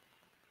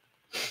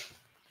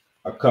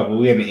couple.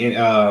 We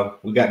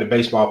got the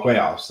baseball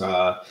playoffs.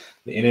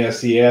 The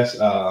NLCS,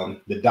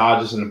 the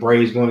Dodgers and the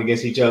Braves going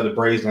against each other. The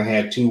Braves gonna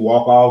have 2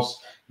 walk-offs.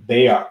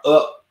 They are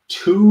up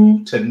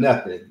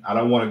 2-0. I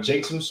don't want to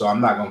jinx them, so I'm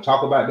not gonna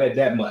talk about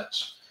that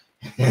much.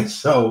 And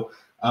so,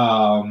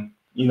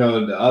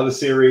 the other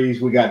series,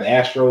 we got the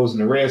Astros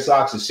and the Red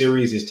Sox. The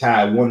series is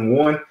tied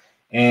 1-1,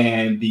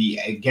 and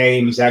the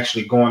game is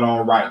actually going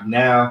on right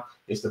now.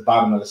 It's the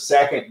bottom of the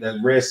second. The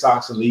Red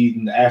Sox are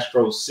leading the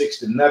Astros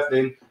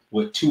 6-0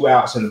 with 2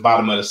 outs in the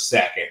bottom of the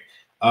second.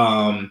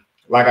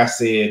 Like I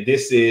said,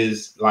 this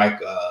is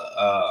like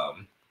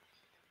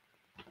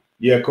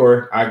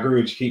Corey, I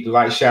agree with you. Keep the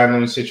light shining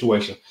on the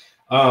situation.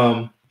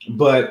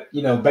 But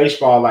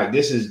baseball, like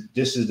this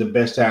is the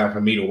best time for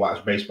me to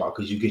watch baseball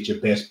because you get your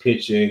best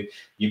pitching,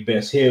 your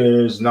best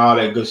hitters, and all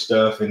that good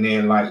stuff. And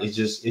then it's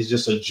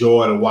just a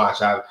joy to watch.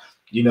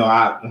 When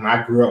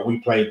I grew up, we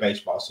played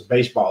baseball, so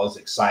baseball is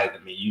exciting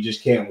to me. You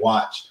just can't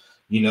watch,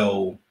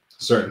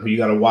 certain. You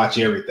got to watch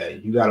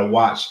everything. You got to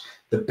watch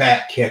the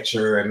bat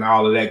catcher and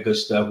all of that good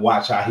stuff.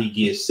 Watch how he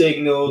gets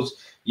signals.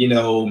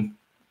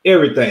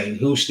 Everything.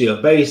 Who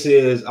steal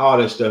bases, all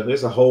that stuff.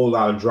 There's a whole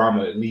lot of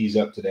drama that leads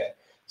up to that.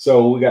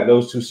 So we got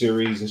those 2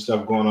 series and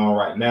stuff going on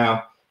right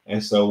now,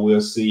 and so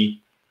we'll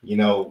see,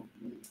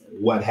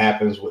 what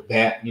happens with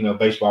that.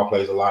 Baseball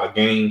plays a lot of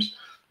games.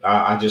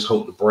 I just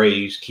hope the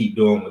Braves keep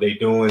doing what they're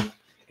doing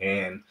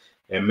and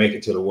make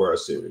it to the World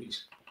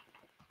Series.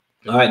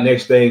 All right,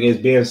 next thing is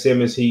Ben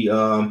Simmons. He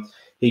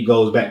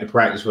goes back to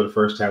practice for the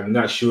first time. I'm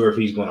not sure if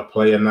he's going to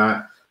play or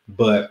not,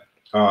 but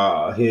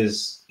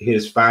his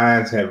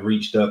fines have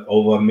reached up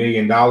over $1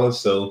 million.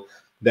 So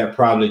that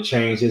probably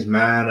changed his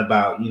mind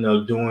about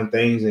doing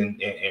things and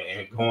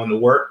going to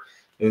work.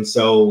 And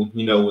so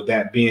with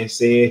that being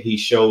said, he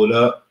showed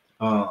up.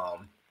 What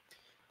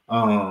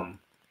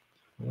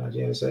did I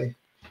just say?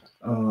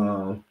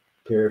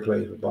 Perry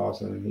played for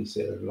Boston, and he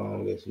said as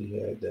long as he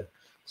had the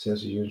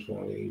sense of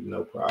uniform,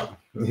 no problem.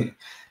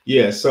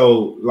 Yeah,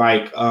 so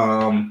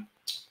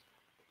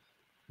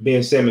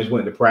Ben Simmons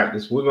went to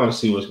practice. We're going to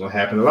see what's going to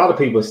happen. A lot of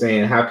people are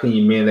saying, how can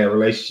you mend that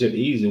relationship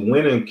easy?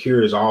 Winning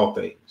cures all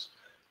things.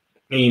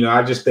 And,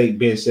 I just think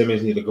Ben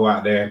Simmons needs to go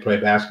out there and play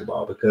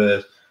basketball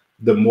because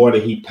the more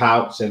that he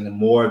pouts and the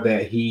more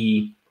that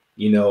he,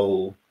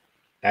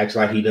 acts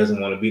like he doesn't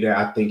want to be there,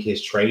 I think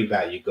his trade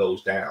value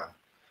goes down.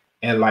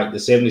 And the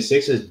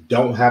 76ers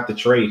don't have to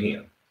trade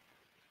him.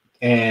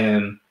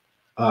 And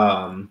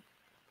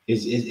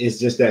it's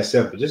just that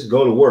simple. Just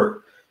go to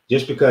work.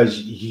 Just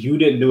because you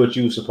didn't do what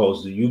you were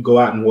supposed to, you go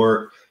out and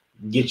work,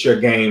 get your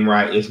game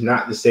right. It's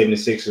not the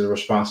 76ers'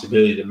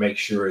 responsibility to make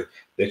sure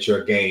that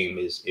your game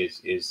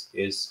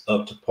is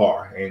up to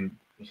par. And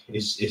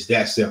it's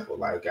that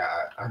simple. I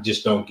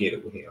just don't get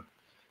it with him.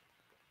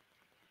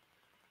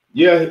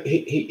 Yeah,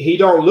 he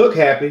don't look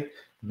happy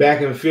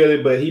back in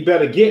Philly, but he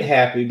better get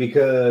happy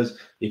because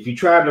if you're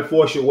trying to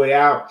force your way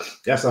out,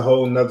 that's a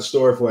whole nother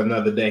story for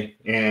another day.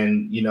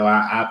 And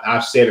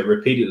I've said it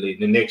repeatedly.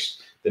 The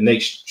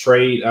next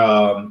trade,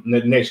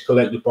 the next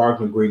collective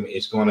bargaining agreement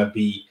is going to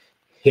be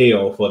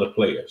hell for the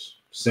players.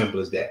 Simple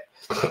as that.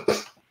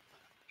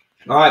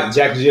 All right,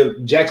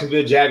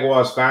 Jacksonville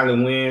Jaguars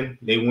finally win.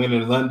 They win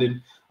in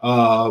London.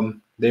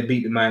 They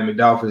beat the Miami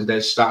Dolphins.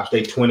 That stops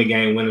their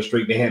 20-game winning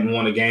streak. They hadn't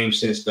won a game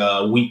since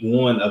week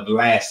 1 of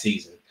last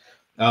season.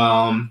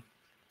 That's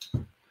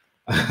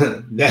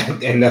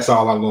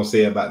all I'm going to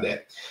say about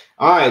that.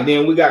 All right,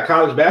 then we got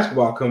college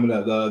basketball coming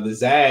up. The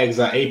Zags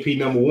are AP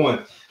number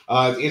 1.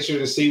 It's interesting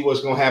to see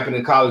what's going to happen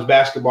in college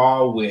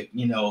basketball with,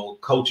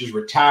 coaches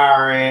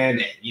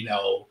retiring and,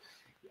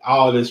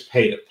 all this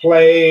pay to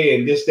play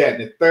and this, that,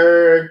 and the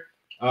third.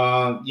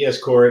 Yes,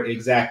 Corey,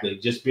 exactly.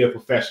 Just be a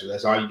professional.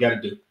 That's all you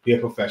got to do. Be a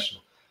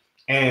professional.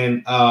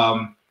 And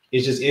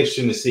it's just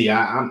interesting to see.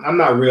 I'm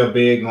not real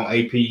big on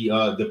AP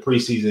the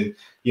preseason,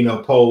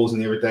 polls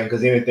and everything,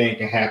 because anything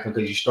can happen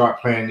because you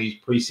start playing these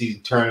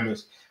preseason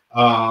tournaments,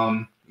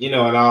 and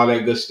all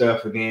that good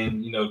stuff, and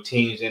then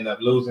teams end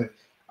up losing.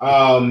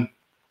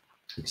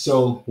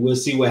 So we'll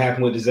see what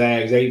happened with the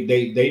Zags. They've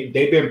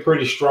been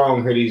pretty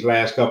strong here these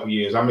last couple of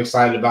years. I'm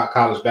excited about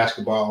college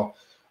basketball.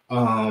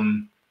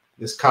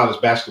 This college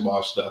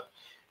basketball stuff.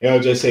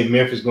 LJ say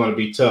Memphis is going to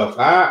be tough.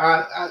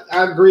 I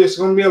agree. It's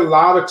going to be a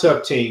lot of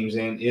tough teams,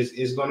 and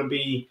it's going to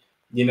be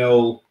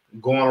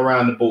going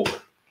around the board.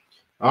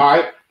 All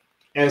right.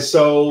 And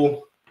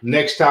so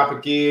next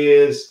topic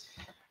is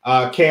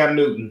Cam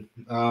Newton.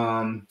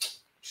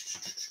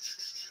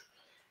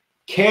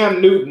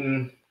 Cam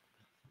Newton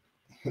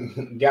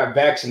got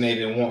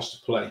vaccinated and wants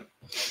to play.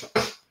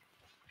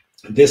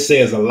 This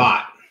says a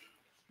lot.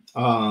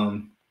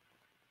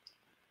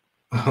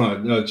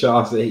 No,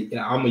 Charles said,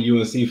 I'm a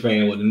UNC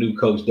fan with the new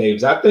coach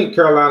Davis. I think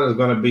Carolina is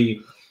going to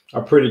be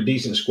a pretty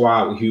decent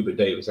squad with Hubert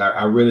Davis.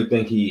 I really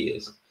think he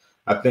is.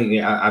 I think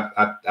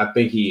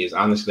he is.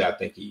 Honestly, I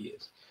think he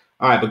is.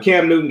 All right, but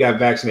Cam Newton got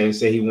vaccinated and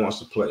said he wants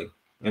to play.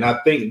 And I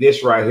think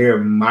this right here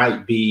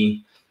might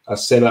be a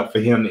setup for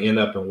him to end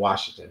up in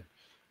Washington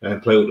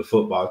and play with the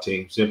football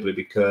team, simply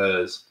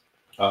because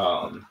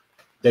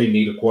they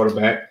need a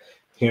quarterback.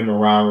 Him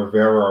and Ron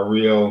Rivera are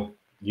real.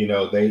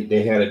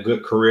 They had a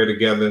good career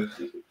together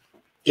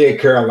in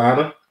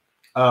Carolina.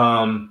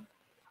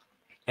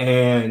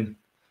 And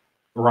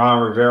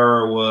Ron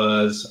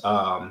Rivera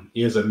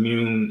is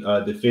immune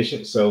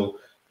deficient. So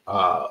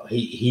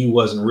he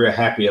wasn't real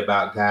happy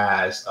about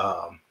guys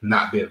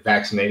not being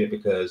vaccinated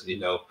because,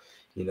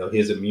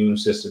 his immune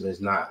system is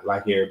not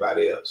like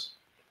everybody else.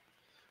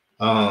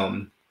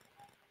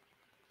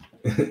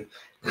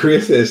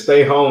 Chris says,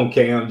 stay home,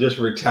 Cam, just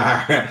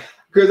retire.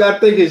 Because I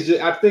think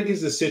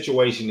it's a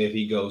situation if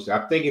he goes.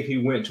 I think if he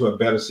went to a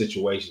better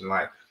situation,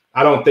 like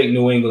I don't think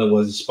New England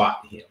was a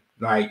spot for him.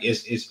 Like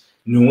it's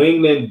New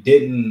England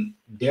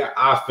their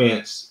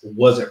offense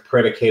wasn't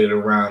predicated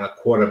around a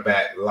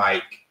quarterback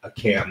like a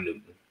Cam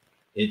Newton.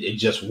 It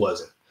just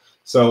wasn't.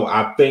 So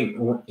I think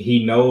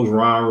he knows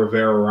Ron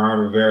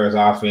Rivera's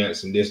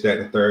offense and this, that,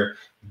 and the third.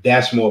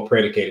 That's more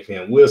predicated for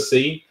him. We'll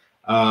see.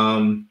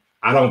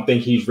 I don't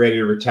think he's ready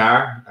to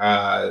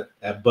retire,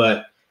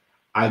 but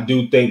I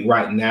do think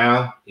right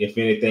now, if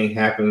anything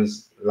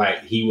happens,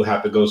 like he will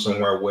have to go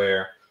somewhere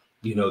where,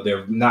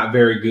 they're not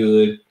very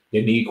good.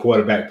 They need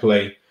quarterback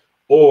play,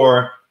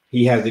 or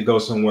he has to go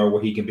somewhere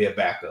where he can be a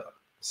backup.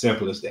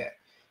 Simple as that.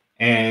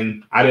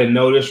 And I didn't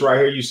know this right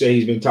here. You say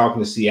he's been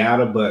talking to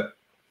Seattle, but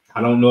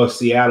I don't know if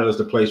Seattle is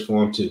the place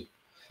for him too.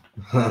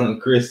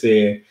 Chris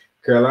said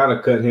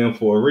Carolina cut him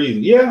for a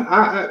reason. Yeah,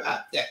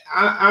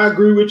 I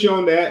agree with you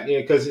on that.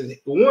 Yeah, because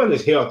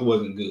his health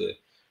wasn't good.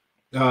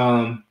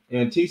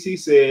 And TC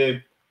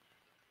said,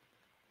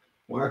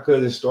 why?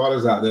 Because the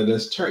starters out there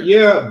that's turn.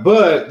 Yeah,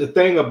 but the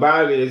thing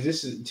about it is,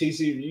 this is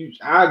TC.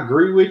 I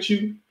agree with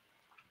you,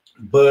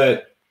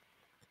 but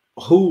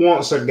who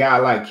wants a guy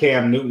like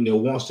Cam Newton that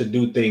wants to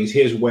do things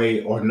his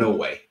way or no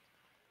way?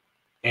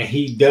 And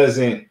he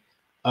doesn't.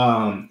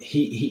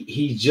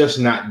 He's just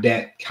not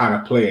that kind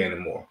of player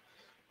anymore.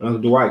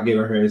 Dwight get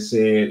on here and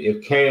said,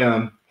 if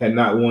Cam had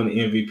not won the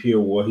MVP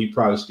award, he'd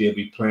probably still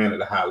be playing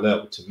at a high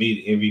level. To me,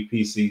 the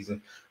MVP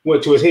season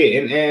went to his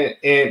head,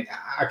 and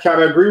I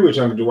kind of agree with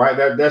you, Dwight.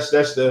 That's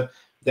the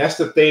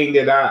thing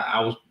that I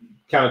was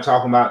kind of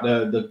talking about,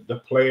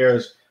 the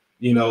players,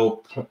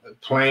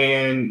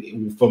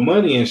 playing for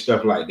money and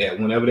stuff like that.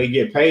 Whenever they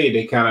get paid,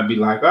 they kind of be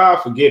like, oh,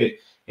 forget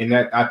it. And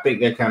that I think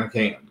that kind of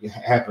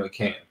happened to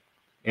Cam.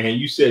 And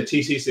you said,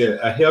 TC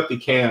said, a healthy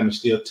Cam is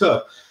still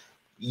tough.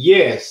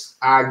 Yes,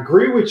 I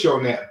agree with you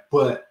on that,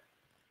 but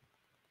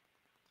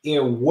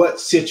in what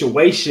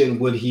situation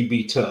would he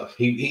be tough?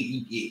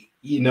 He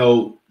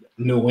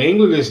New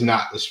England is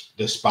not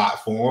the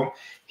spot for him.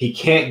 He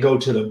can't go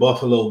to the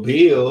Buffalo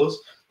Bills.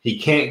 He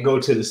can't go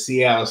to the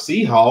Seattle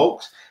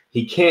Seahawks.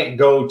 He can't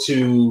go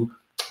to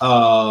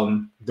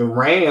the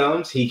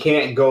Rams. He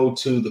can't go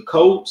to the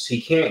Colts.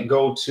 He can't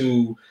go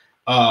to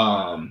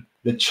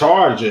the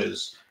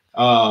Chargers.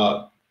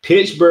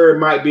 Pittsburgh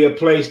might be a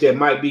place that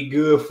might be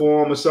good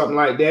for him or something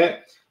like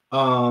that.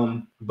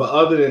 But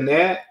other than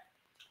that,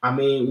 I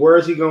mean, where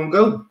is he going to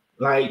go?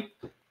 Like,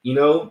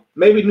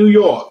 maybe New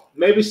York.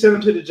 Maybe send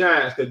him to the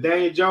Giants because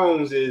Daniel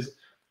Jones is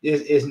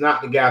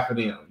not the guy for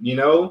them.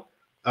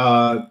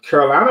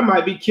 Carolina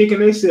might be kicking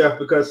themselves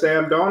because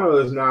Sam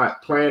Darnold is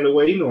not playing the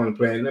way he normally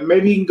plays. And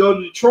maybe he can go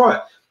to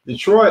Detroit.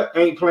 Detroit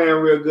ain't playing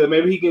real good.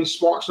 Maybe he can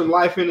spark some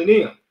life into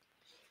them.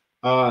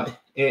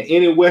 And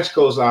any West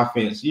Coast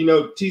offense,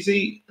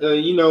 TC,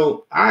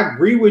 I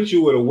agree with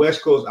you with a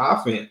West Coast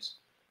offense,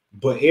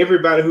 but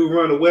everybody who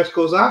run a West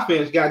Coast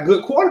offense got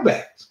good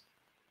quarterbacks.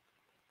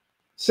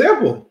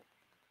 Simple.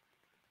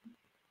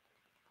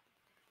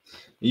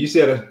 You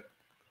said,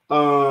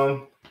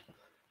 you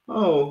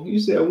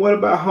said, what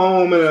about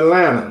home in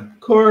Atlanta?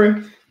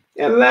 Corey,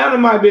 Atlanta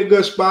might be a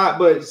good spot,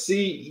 but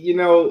see,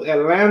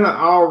 Atlanta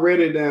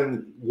already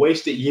done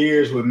wasted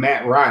years with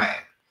Matt Ryan.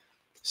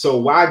 So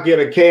why get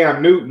a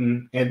Cam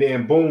Newton and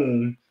then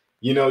boom,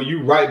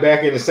 you right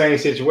back in the same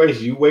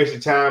situation. You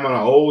wasted time on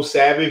an old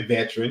savvy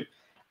veteran.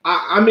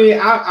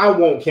 I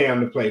want Cam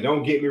to play.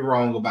 Don't get me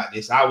wrong about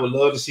this. I would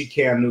love to see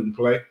Cam Newton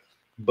play,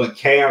 but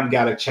Cam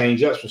got to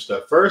change up some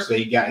stuff. First,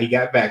 he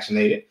got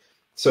vaccinated,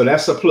 so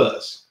that's a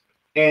plus.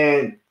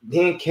 And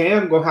then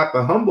Cam gonna have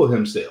to humble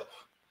himself.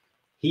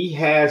 He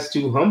has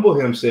to humble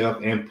himself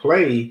and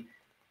play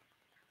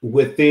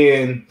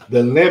within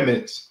the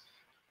limits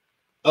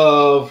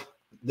of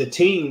the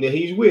team that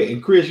he's with.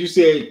 And Chris, you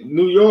said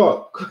New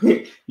York.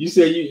 You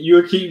said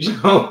you'll keep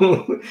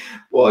Jones.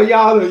 Boy,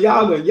 y'all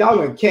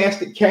done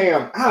casted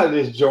Cam out of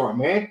this joint,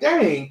 man.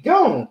 Dang,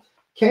 gone.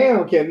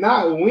 Cam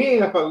cannot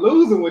win for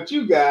losing with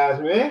you guys,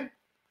 man.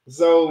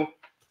 So,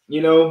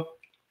 yeah,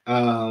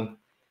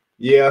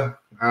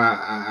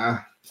 I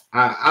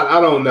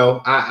don't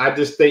know. I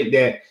just think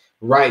that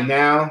right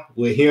now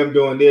with him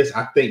doing this,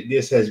 I think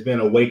this has been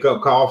a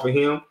wake-up call for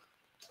him.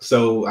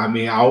 So, I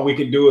mean, all we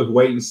can do is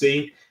wait and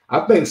see.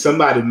 I think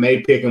somebody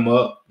may pick him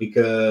up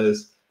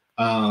because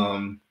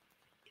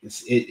it's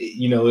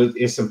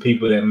some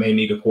people that may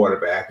need a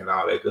quarterback and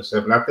all that good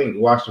stuff. And I think the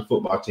Washington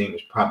football team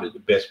is probably the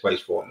best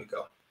place for him to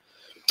go.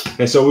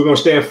 And so we're going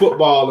to stay in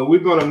football, and we're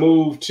going to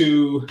move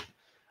to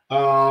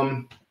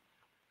let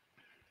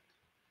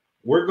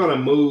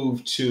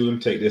me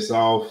take this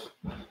off.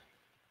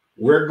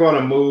 We're going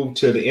to move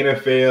to the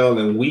NFL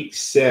in week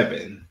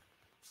 7.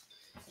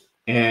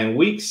 And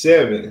week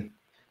 7,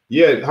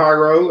 yeah,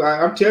 Hargrove,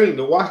 I'm telling you,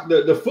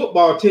 the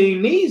football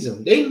team needs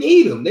them. They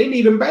need them. They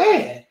need them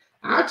bad.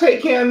 I'll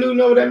take Cam Newton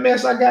over that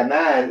mess I got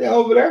 9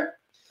 over there.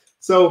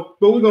 So,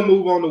 but we're going to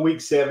move on to week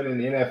 7 in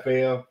the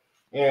NFL.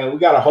 And we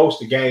got a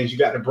host of games. You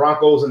got the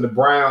Broncos and the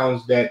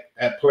Browns that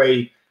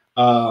play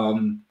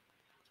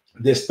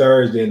this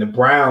Thursday. And the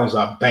Browns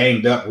are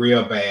banged up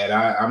real bad.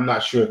 I'm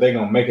not sure if they're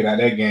going to make it out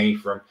of that game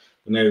from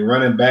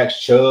running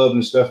backs, Chubb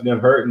and stuff, them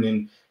hurting,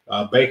 and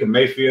Baker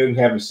Mayfield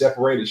having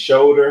separated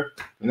shoulder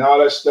and all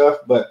that stuff.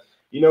 But,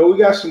 we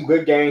got some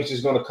good games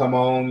that's going to come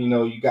on.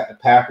 You got the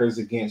Packers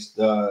against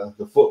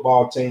the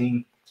football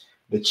team.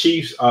 The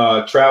Chiefs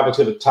travel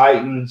to the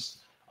Titans.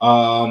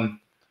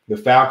 The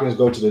Falcons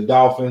go to the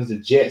Dolphins. The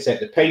Jets at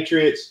the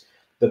Patriots.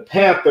 The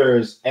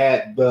Panthers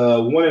at the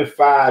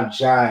 1-5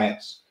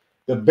 Giants.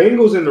 The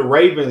Bengals and the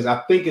Ravens,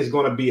 I think, is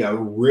going to be a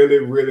really,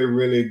 really,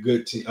 really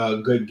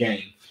good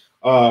game.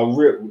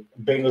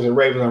 Bengals and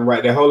Ravens, I'm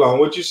right there. Hold on.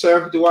 What you say?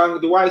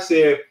 Dwight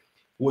said,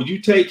 would you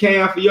take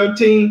Cam for your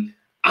team?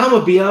 I'm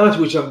going to be honest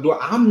with you.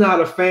 I'm not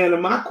a fan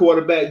of my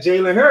quarterback,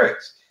 Jalen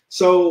Hurts.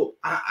 So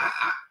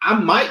I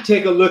might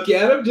take a look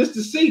at him just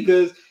to see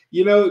because,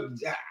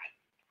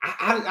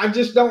 I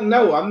just don't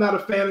know. I'm not a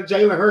fan of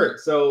Jalen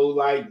Hurts.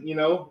 So, I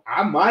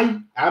might.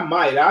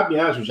 I'll be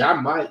honest with you. I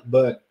might.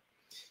 But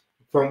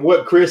from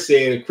what Chris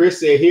said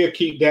he'll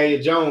keep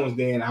Daniel Jones,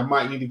 then I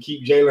might need to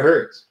keep Jalen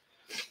Hurts.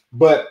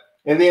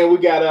 And then we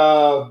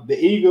got the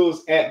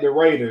Eagles at the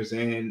Raiders.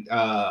 And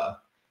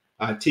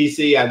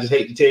TC, I just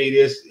hate to tell you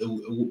this.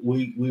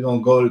 We're going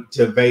to go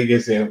to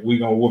Vegas and we're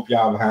going to whoop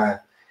y'all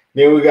behind.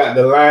 Then we got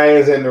the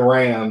Lions and the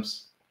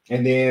Rams.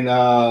 And then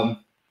the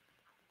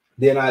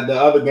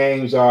other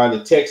games are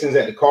the Texans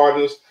at the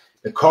Cardinals.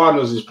 The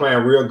Cardinals is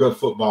playing real good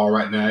football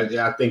right now.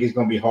 I think it's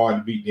going to be hard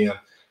to beat them.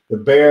 The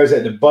Bears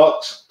at the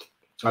Bucks.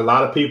 A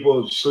lot of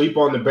people sleep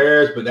on the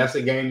Bears, but that's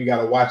a game you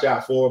got to watch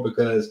out for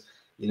because,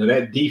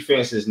 that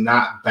defense is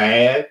not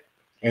bad.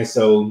 And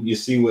so you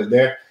see what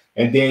there.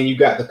 And then you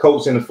got the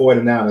Colts and the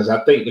 49ers.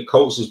 I think the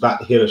Colts is about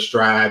to hit a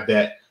stride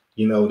that,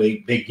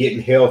 they getting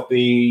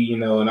healthy,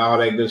 and all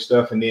that good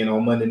stuff. And then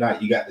on Monday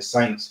night, you got the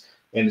Saints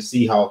and the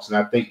Seahawks. And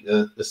I think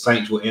the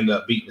Saints will end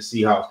up beating the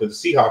Seahawks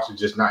because the Seahawks are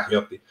just not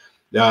healthy.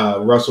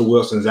 Russell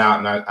Wilson's out,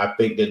 and I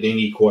think that they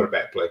need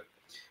quarterback play.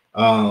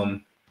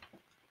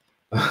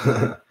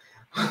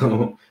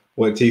 What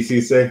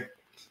TC say?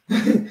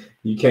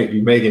 You can't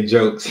be making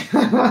jokes.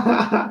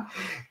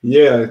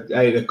 Yeah,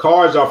 hey, the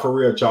Cards are for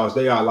real, Charles.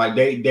 They are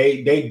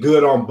they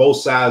good on both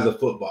sides of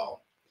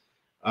football.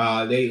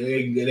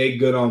 They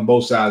good on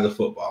both sides of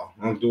football.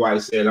 Like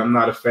Dwight said, I'm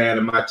not a fan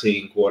of my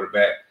team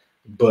quarterback,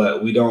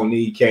 but we don't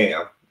need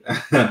Cam.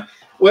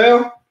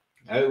 Well,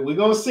 we're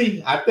gonna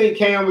see. I think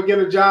Cam will get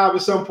a job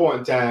at some point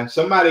in time.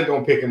 Somebody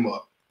gonna pick him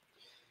up.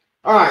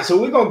 All right,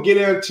 so we're gonna get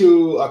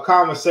into a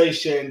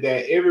conversation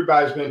that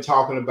everybody's been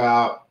talking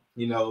about.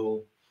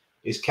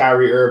 Is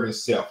Kyrie Irving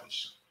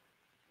selfish?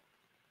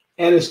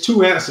 And there's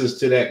 2 answers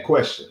to that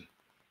question.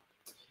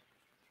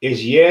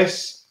 It's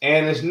yes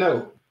and it's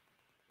no.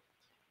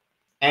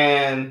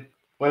 And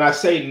when I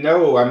say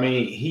no, I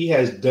mean he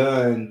has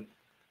done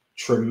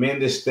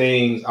tremendous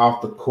things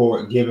off the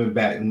court, giving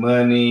back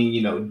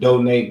money,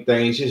 donating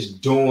things,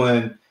 just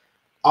doing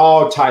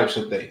all types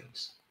of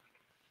things.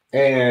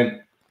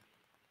 And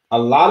a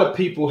lot of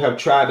people have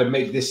tried to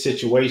make this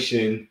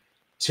situation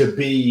to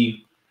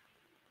be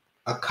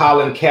a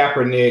Colin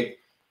Kaepernick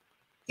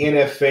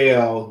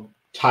NFL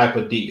type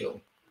of deal.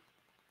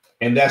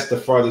 And that's the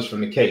furthest from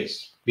the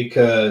case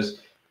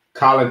because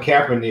Colin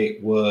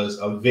Kaepernick was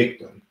a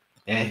victim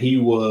and he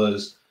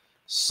was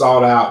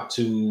sought out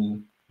to,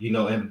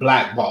 and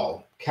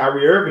blackball.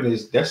 Kyrie Irving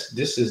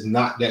this is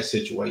not that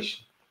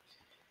situation.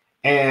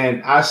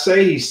 And I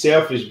say he's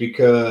selfish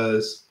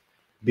because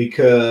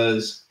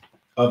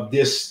of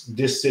this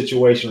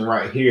situation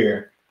right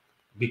here,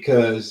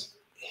 because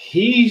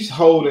he's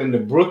holding the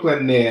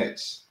Brooklyn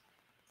Nets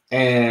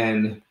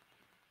and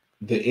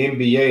the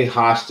NBA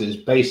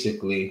hostage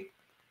basically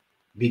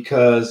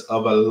because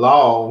of a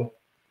law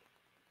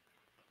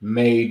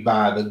made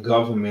by the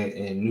government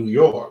in New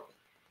York.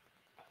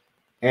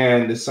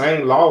 And the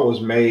same law was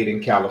made in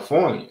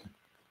California.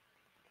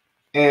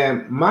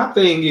 And my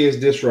thing is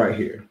this right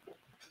here.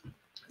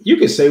 You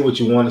can say what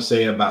you want to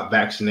say about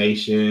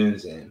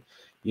vaccinations and,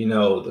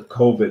 the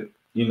COVID,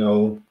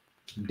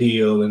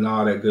 deal and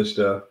all that good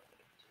stuff.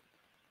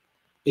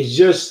 It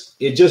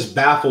just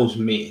baffles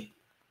me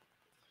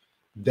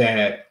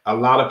that a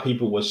lot of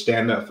people would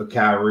stand up for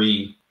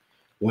Kyrie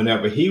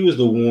whenever he was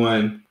the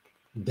one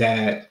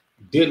that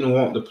didn't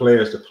want the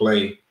players to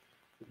play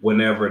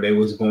whenever they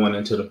was going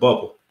into the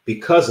bubble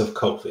because of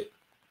COVID.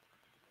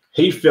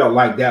 He felt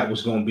like that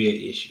was going to be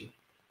an issue.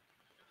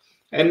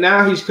 And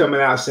now he's coming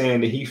out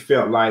saying that he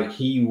felt like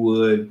he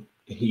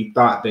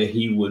thought that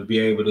he would be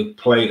able to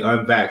play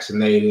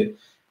unvaccinated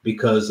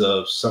because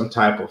of some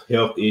type of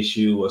health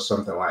issue or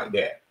something like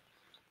that.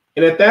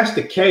 And if that's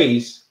the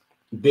case,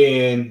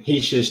 then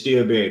he should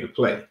still be able to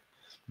play,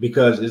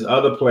 because there's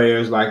other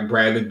players like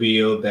Bradley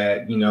Beal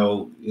that,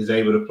 is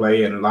able to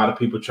play. And a lot of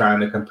people trying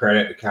to compare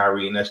that to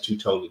Kyrie, and that's two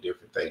totally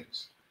different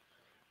things.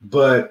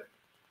 But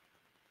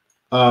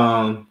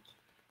the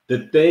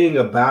thing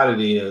about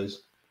it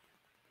is,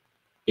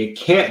 it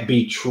can't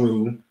be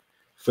true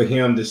for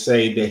him to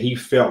say that he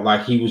felt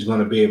like he was going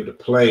to be able to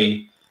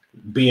play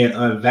being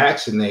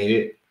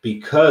unvaccinated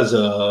because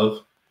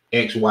of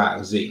X, Y,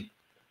 and Z.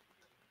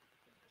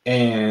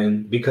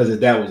 And because if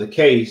that was the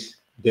case,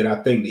 then I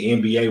think the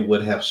NBA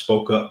would have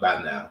spoke up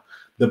by now.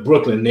 The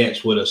Brooklyn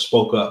Nets would have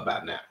spoke up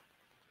by now.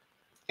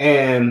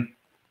 And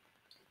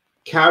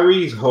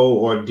Kyrie's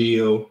whole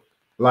ordeal,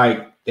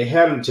 like they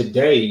had him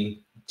today,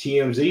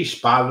 TMZ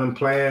spotted him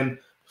playing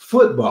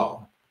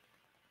football.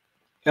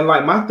 And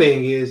like my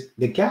thing is,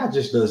 the guy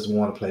just doesn't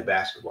want to play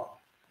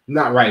basketball.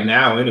 Not right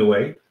now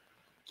anyway.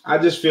 I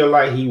just feel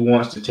like he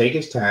wants to take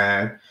his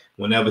time.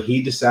 Whenever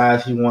he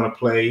decides he want to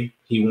play,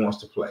 he wants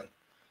to play.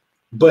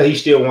 But he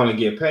still want to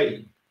get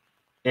paid.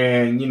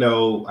 And,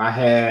 I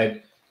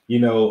had,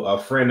 a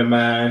friend of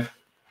mine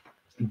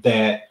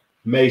that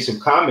made some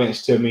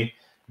comments to me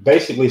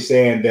basically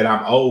saying that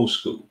I'm old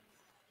school.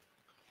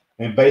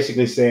 And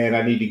basically saying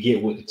I need to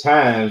get with the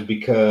times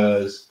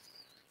because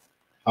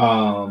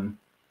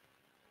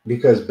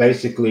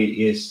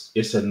basically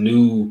it's a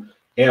new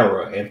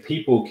era and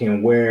people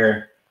can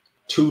wear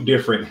two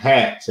different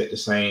hats at the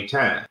same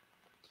time.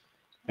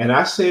 And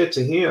I said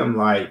to him,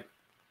 like,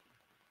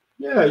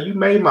 yeah, you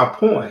made my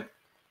point.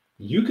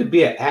 You could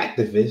be an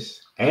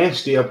activist and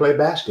still play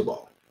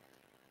basketball.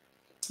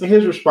 And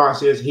his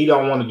response is he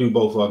don't want to do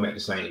both of them at the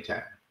same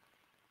time.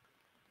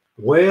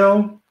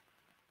 Well,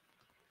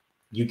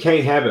 you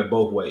can't have it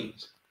both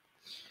ways.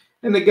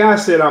 And the guy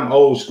said I'm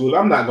old school.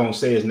 I'm not going to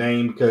say his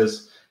name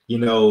because,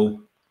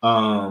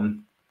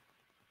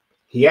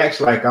 he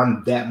acts like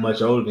I'm that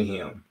much older than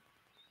him.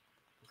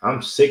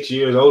 I'm 6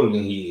 years older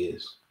than he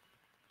is.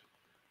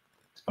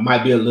 I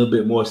might be a little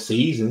bit more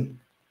seasoned.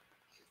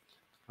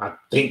 I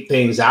think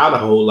things out a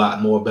whole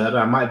lot more better.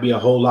 I might be a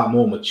whole lot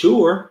more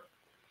mature.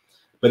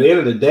 But at the end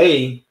of the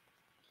day,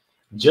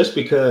 just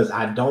because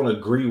I don't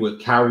agree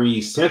with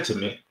Kyrie's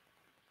sentiment,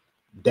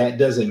 that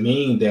doesn't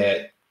mean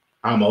that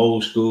I'm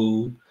old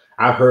school.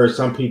 I've heard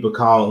some people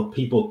call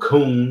people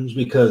coons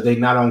because they're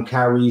not on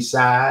Kyrie's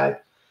side.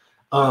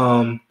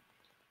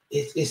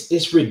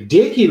 It's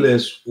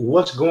ridiculous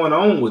what's going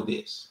on with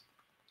this.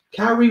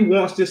 Kyrie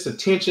wants this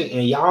attention,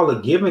 and y'all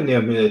are giving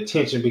them the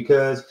attention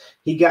because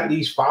he got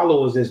these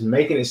followers that's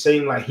making it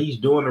seem like he's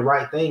doing the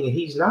right thing, and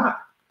he's not.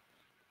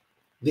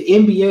 The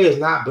NBA is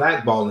not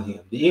blackballing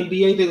him. The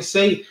NBA didn't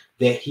say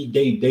that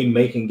they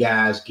making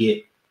guys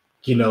get,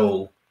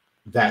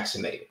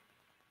 vaccinated.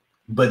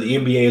 But the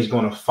NBA is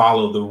going to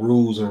follow the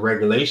rules and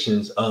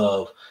regulations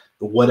of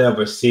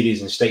whatever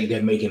cities and state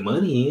they're making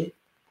money in.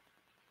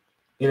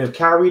 And if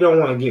Kyrie don't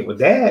want to get with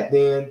that,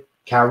 then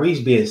Kyrie's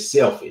being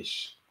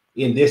selfish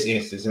in this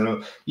instance. And,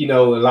 a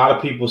lot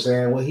of people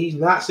saying, well, he's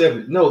not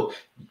selfish. No.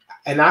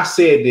 And I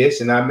said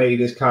this, and I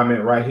made this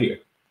comment right here.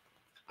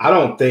 I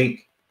don't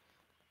think,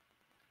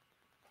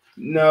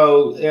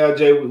 no,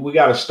 LJ, we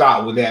got to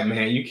stop with that,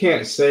 man. You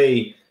can't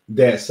say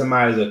that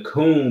somebody's a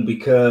coon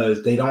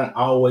because they don't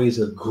always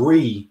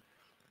agree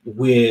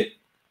with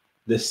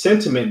the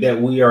sentiment that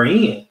we are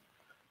in.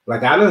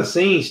 Like, I done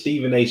seen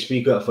Stephen A.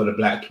 speak up for the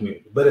black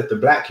community. But if the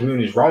black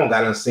community is wrong,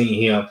 I done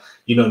seen him,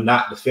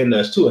 not defend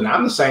us too. And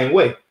I'm the same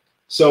way.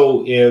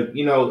 So, if,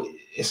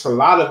 it's a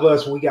lot of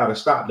us, we got to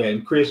stop that.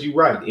 And Chris, you're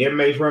right. The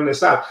inmates running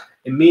this out.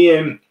 And me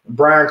and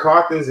Brian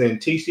Carthens and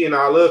TC and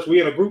all us, we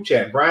in a group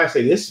chat. Brian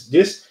said,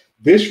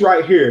 this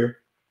right here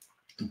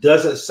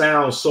doesn't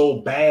sound so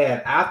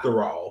bad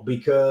after all,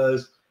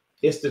 because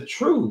it's the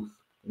truth.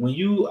 when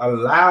you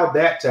allow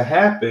that to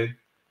happen,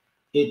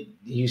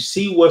 you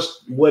see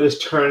what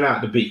it's turning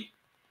out to be.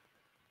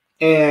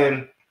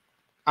 And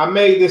I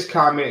made this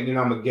comment, and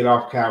I'm gonna get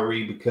off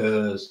Kyrie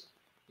because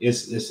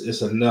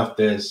it's enough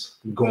that's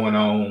going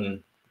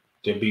on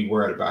to be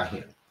worried about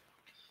him.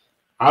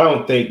 I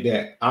don't think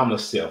that I'm a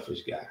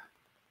selfish guy.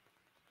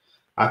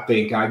 I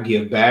think I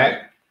give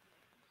back.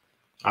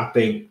 I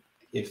think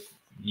if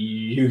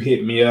you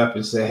hit me up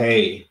and say,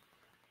 hey,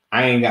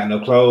 I ain't got no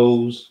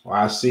clothes, or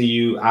I see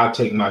you, I'll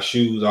take my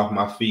shoes off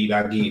my feet,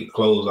 I'll get the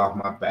clothes off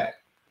my back.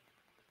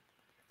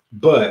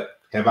 But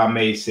have I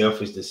made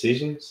selfish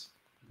decisions?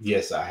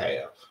 Yes, I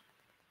have.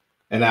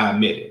 And I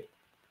admit it.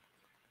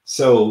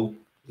 So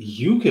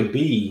you can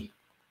be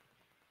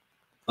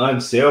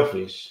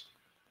unselfish,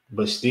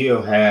 but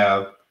still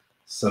have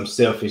some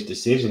selfish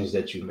decisions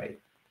that you make.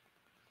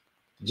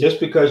 Just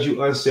because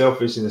you're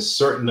unselfish in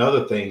certain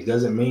other things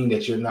doesn't mean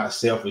that you're not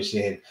selfish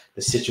in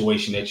the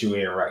situation that you're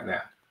in right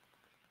now.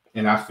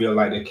 And I feel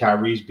like that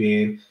Kyrie's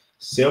being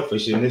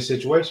selfish in this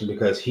situation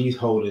because he's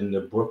holding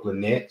the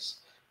Brooklyn Nets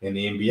and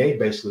the NBA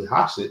basically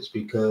hostage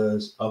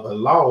because of a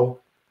law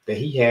that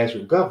he has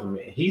with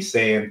government. He's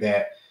saying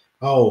that,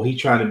 oh, he's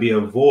trying to be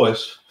a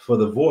voice for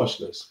the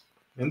voiceless.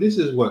 And this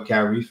is what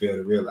Kyrie failed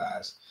to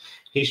realize.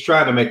 He's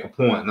trying to make a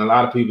point, and a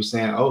lot of people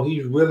saying, oh,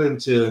 he's willing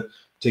to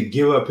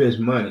give up his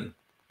money.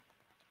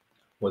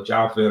 What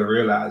y'all fail to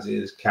realize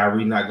is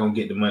Kyrie not going to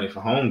get the money for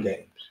home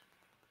games.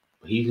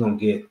 He's going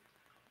to get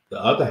the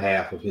other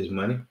half of his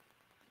money,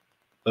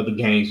 of the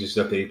games and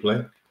stuff they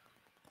play.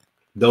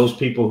 Those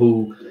people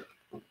who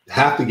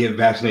have to get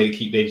vaccinated,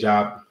 keep their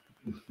job,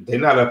 they're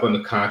not up on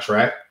the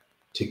contract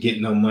to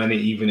get no money,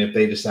 even if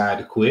they decide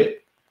to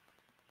quit.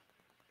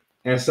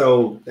 And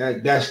so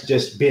that's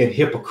just being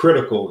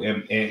hypocritical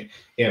in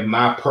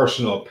my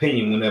personal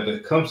opinion whenever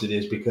it comes to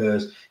this,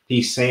 because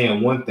he's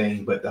saying one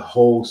thing, but the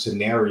whole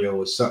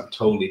scenario is something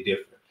totally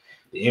different.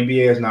 The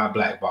NBA is not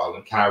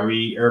blackballing.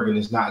 Kyrie Irving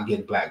is not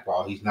getting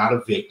blackballed. He's not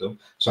a victim.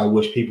 So I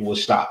wish people would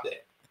stop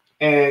that.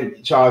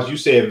 And Charles, you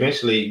said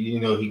eventually,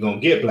 he's going to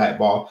get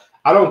blackballed.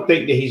 I don't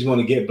think that he's going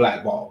to get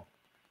blackballed.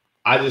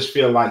 I just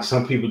feel like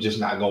some people just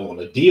not going to want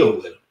to deal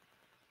with him.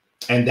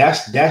 And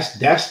that's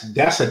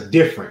a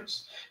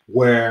difference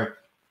where,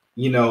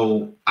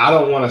 I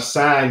don't want to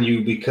sign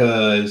you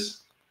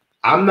because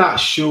I'm not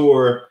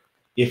sure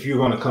if you're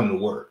going to come to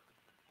work.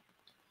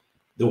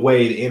 The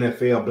way the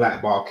NFL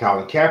blackballed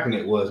Colin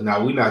Kaepernick was.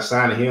 Now, we're not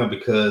signing him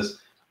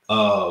because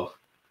of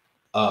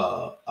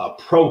a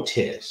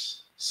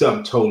protest,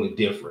 something totally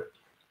different.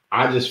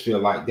 I just feel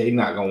like they're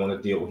not going to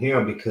want to deal with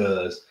him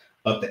because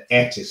of the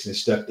antics and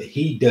stuff that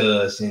he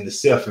does and the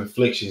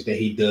self-inflictions that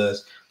he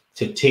does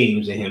to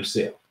teams and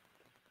himself.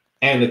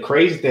 And the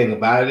crazy thing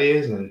about it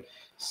is, and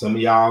some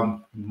of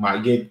y'all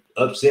might get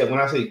upset when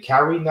I say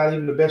Kyrie not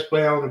even the best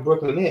player on the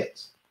Brooklyn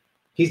Nets.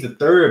 He's the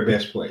third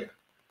best player.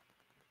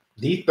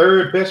 The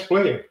third best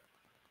player.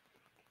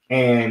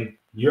 And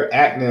you're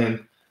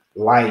acting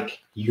like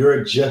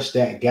you're just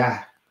that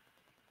guy.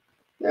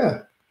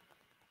 Yeah.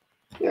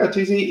 Yeah,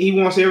 TC, he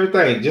wants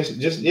everything. He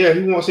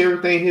wants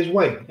everything his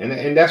way.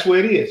 And that's what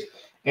it is.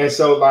 And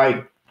so,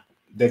 like,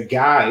 the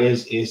guy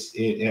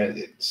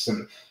the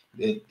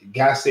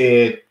guy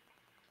said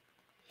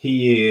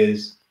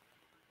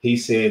he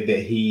said that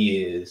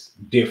he is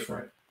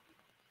different.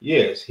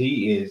 Yes,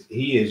 he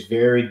is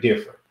very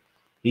different.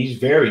 He's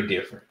very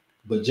different.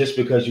 But just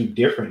because you're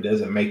different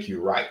doesn't make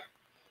you right.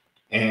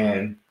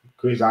 And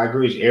Chris, I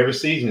agree. Every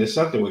season is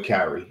something with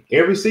Kyrie.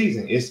 Every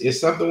season it's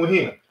something with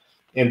him.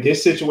 In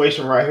this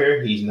situation right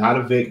here, he's not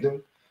a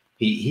victim.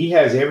 He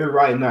has every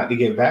right not to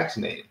get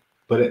vaccinated.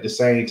 But at the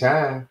same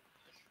time,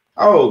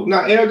 oh,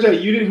 now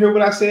LJ, you didn't hear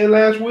what I said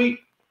last week?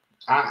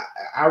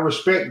 I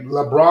respect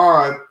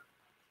LeBron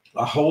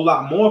a whole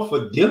lot more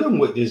for dealing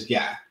with this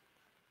guy.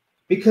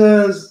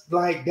 Because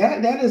like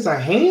that is a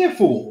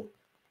handful.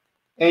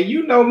 And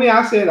you know me,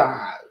 I said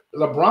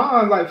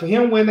LeBron, like for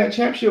him win that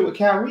championship with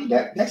Kyrie,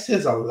 that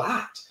says a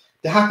lot.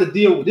 To have to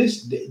deal with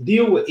this,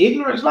 deal with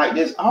ignorance like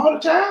this all the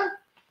time.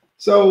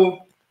 So,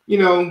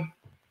 and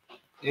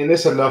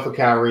it's enough for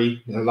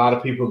Kyrie. And a lot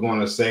of people are going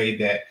to say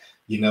that,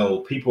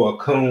 people are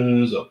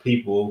coons or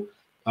people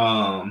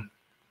are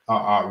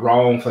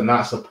wrong for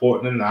not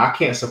supporting them. Now, I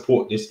can't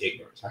support this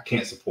ignorance. I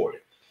can't support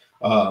it.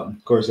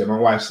 Of course, my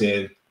wife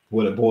said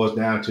what it boils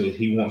down to is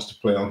he wants to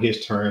play on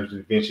his terms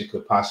and eventually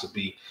could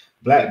possibly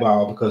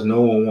blackball because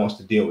no one wants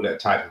to deal with that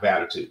type of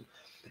attitude.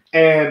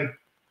 And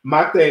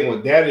my thing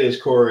with that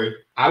is, Corey,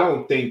 I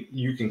don't think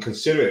you can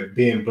consider it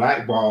being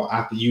blackball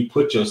after you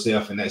put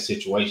yourself in that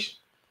situation.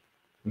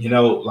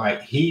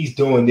 Like he's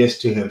doing this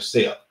to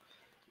himself.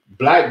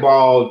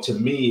 Blackball to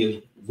me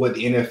is what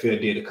the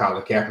NFL did to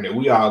Colin Kaepernick.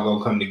 We all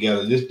gonna come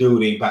together. This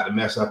dude ain't about to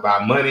mess up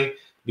our money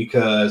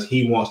because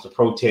he wants to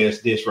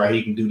protest this, right?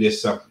 He can do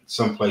this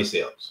someplace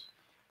else.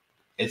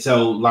 And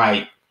so,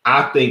 like,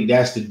 I think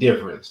that's the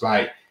difference.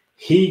 Like,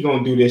 he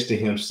gonna do this to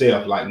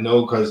himself. Like,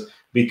 no, because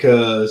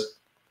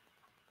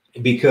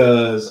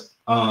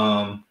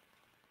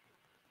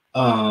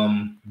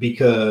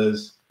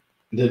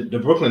the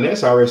Brooklyn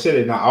Nets already said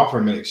they're not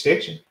offering him an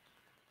extension.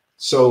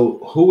 So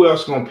who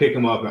else gonna pick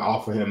him up and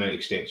offer him an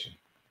extension?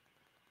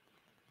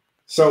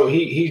 So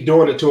he's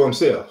doing it to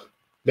himself.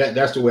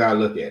 That's the way I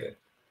look at it.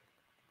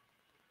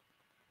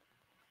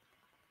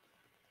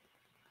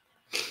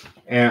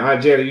 And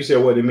Jada, you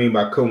said what do you mean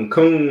by coon?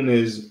 Coon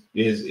is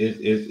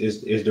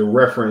the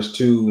reference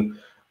to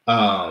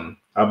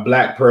a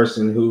black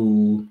person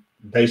who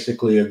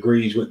basically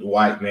agrees with the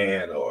white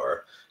man,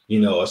 or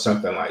or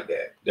something like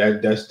that.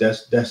 That's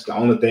the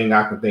only thing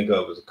I can think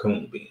of as a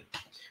coon being.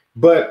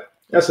 But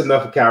that's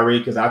enough of Kyrie,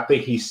 because I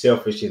think he's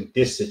selfish in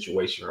this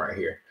situation right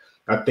here.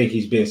 I think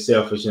he's been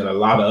selfish in a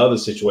lot of other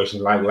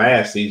situations, like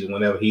last season,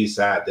 whenever he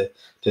decided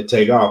to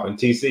take off. And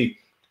TC,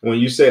 when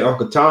you say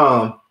Uncle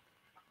Tom,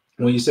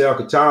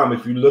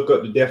 if you look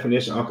up the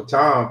definition of Uncle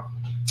Tom,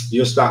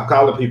 you'll stop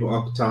calling people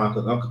Uncle Tom,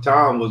 because Uncle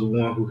Tom was the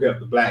one who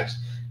helped the blacks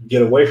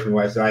get away from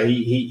white side.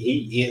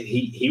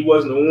 He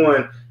wasn't the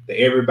one that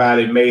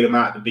everybody made him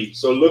out to be.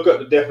 So look up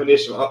the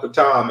definition of Uncle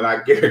Tom, and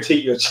I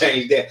guarantee you'll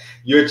change that.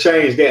 You'll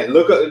change that.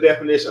 Look up the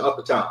definition of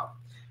Uncle Tom.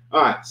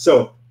 All right,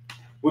 so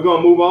we're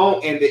gonna move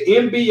on, and the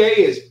NBA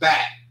is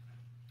back.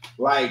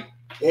 Like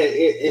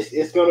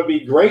it's gonna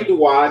be great to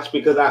watch,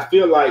 because I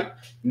feel like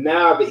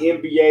now the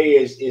NBA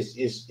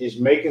is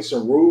making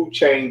some rule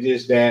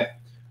changes that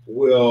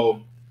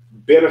will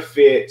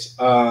benefit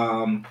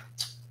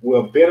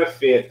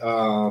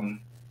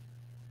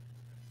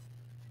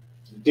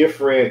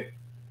different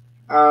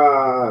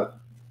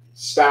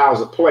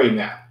styles of play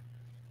now.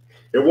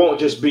 It won't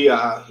just be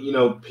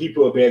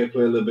people will be able to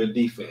play a little bit of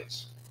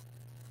defense.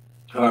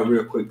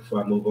 Real quick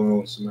before I move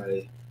on,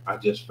 somebody I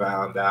just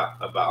found out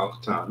about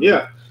Uncle Tom.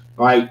 Yeah,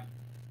 like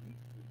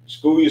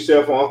school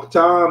yourself on Uncle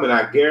Tom, and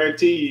I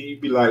guarantee you'd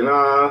be like,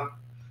 nah,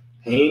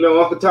 he ain't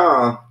no Uncle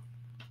Tom.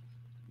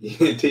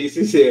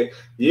 TC said,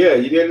 yeah,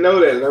 you didn't know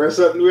that. Learn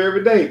something new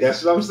every day.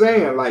 That's what I'm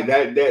saying. Like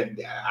that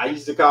I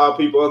used to call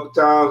people Uncle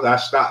Toms. I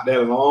stopped that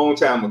a long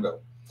time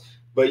ago.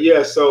 But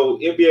yeah, so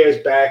NBA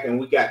is back, and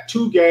we got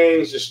 2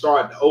 games to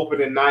start the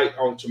opening night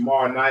on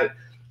tomorrow night.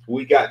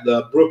 We got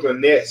the Brooklyn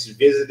Nets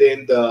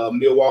visiting the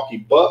Milwaukee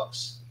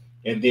Bucks,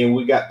 and then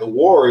we got the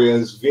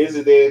Warriors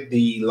visiting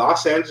the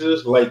Los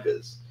Angeles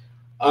Lakers.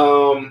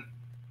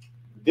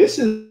 This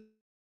is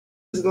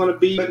going to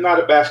be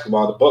not a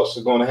basketball. The Bucks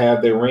are going to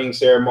have their ring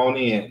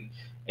ceremony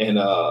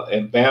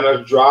and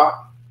banners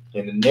drop,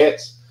 and the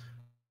Nets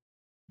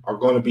are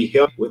going to be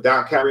held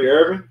without Kyrie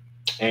Irving.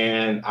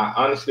 And I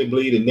honestly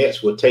believe the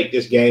Nets will take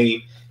this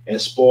game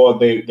and spoil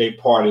their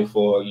party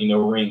for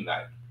ring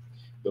night.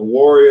 The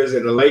Warriors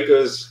and the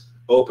Lakers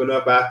open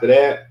up after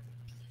that.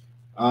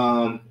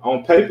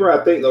 On paper,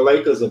 I think the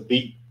Lakers will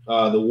beat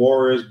the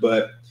Warriors,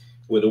 but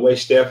with the way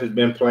Steph has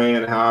been playing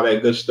and all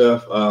that good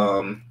stuff,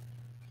 I'm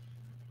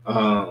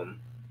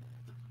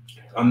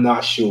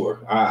not sure.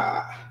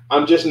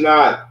 I'm just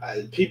not.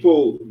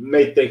 People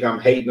may think I'm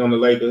hating on the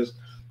Lakers.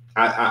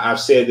 I've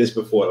said this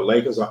before. The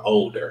Lakers are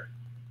older,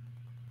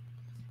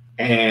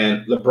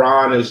 and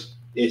LeBron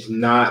is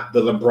not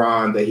the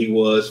LeBron that he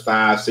was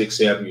 5, 6,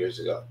 7 years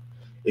ago.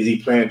 Is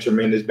he playing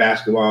tremendous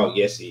basketball?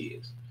 Yes, he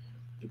is.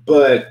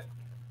 But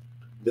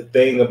the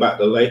thing about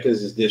the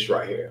Lakers is this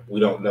right here. We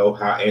don't know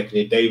how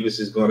Anthony Davis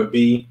is going to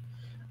be.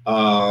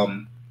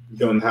 Don't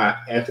know how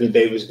Anthony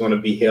Davis is going to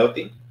be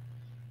healthy.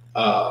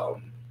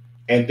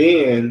 And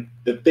then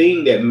the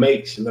thing that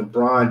makes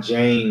LeBron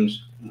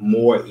James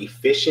more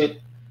efficient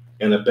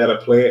and a better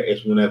player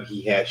is whenever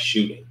he has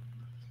shooting.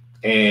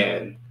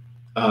 And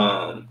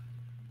I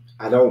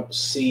don't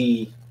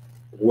see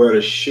where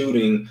the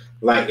shooting,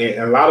 like, and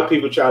a lot of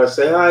people try to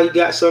say, oh, you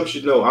got some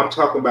shooting. No, I'm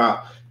talking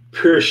about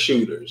pure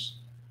shooters.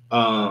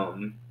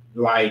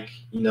 Like,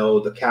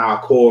 the Kyle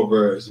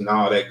Korvers and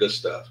all that good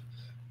stuff.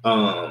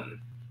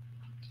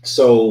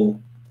 So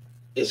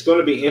it's going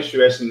to be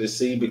interesting to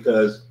see,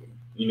 because,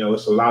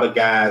 it's a lot of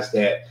guys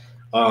that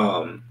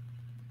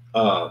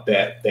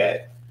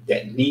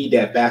that need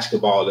that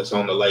basketball that's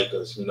on the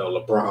Lakers.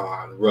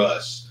 LeBron,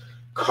 Russ,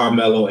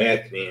 Carmelo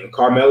Anthony. And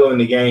Carmelo in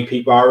the game,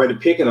 people are already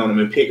picking on him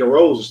and pick and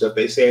rolls and stuff.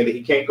 They saying that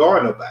he can't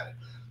guard nobody.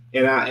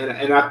 And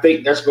I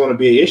think that's going to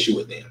be an issue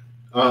with them.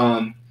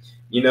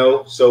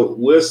 So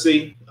we'll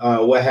see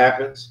what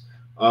happens.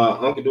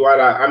 Uncle Dwight,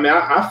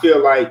 I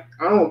feel like,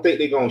 I don't think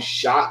they're going to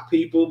shock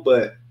people,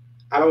 but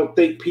I don't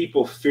think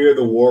people fear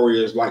the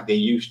Warriors like they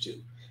used to.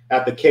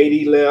 After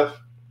KD left,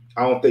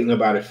 I don't think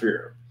nobody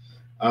fear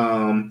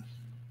him.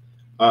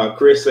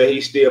 Chris said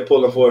he's still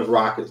pulling for his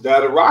Rockets.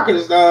 Now, the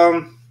Rockets,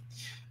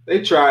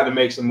 they tried to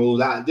make some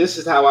moves. This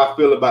is how I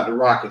feel about the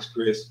Rockets,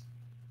 Chris.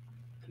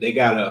 They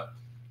got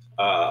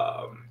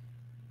a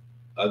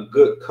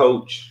good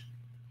coach,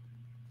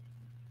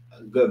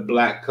 a good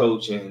black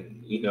coach,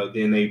 and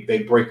then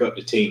they break up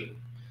the team,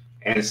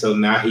 and so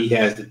now he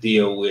has to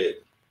deal with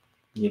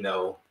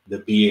the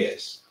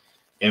BS,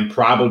 and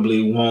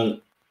probably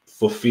won't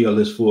fulfill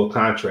his full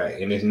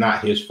contract. And it's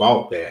not his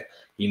fault that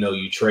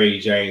you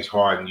trade James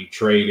Harden, you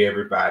trade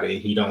everybody,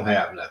 and he don't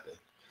have nothing.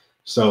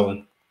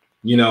 So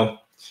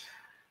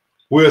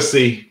we'll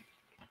see.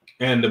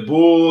 And the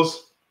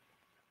Bulls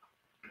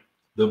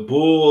the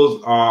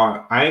Bulls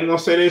are, I ain't gonna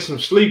say they're some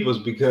sleepers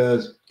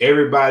because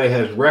everybody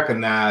has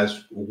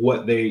recognized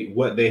what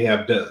they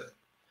have done.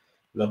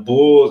 The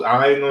Bulls,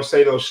 I ain't gonna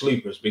say those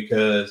sleepers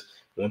because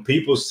when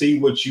people see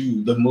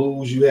the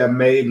moves you have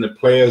made and the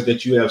players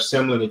that you have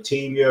similar, the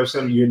team you have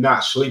similar, you're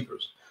not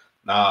sleepers.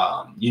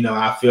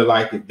 I feel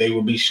like they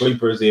would be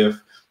sleepers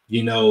if,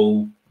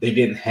 they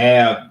didn't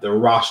have the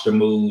roster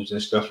moves and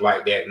stuff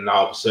like that, and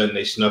all of a sudden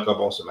they snuck up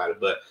on somebody.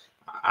 But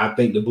I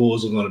think the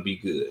Bulls are going to be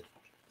good.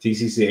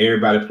 TC said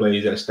everybody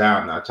plays that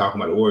style now. Talking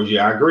about the Warriors,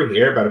 yeah, I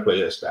agree. Everybody plays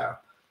that style,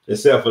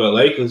 except for the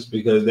Lakers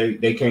because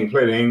they can't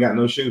play. They ain't got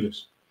no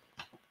shooters.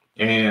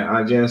 And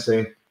I just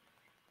say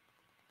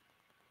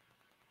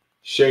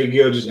Shea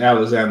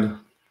Gilgeous-Alexander.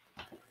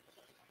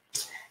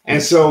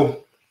 And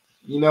so,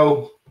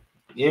 the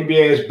NBA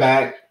is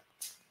back.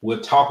 We'll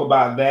talk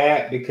about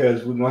that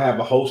because we're going to have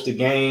a host of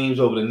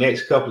games over the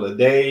next couple of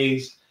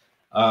days.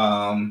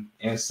 And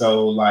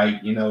so,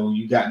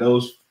 you got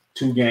those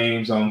 2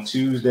 games on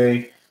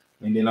Tuesday.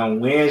 And then on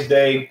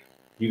Wednesday,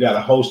 you got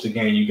a host of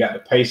games. You got the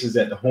Pacers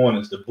at the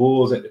Hornets, the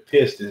Bulls at the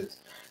Pistons,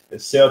 the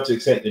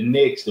Celtics at the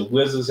Knicks, the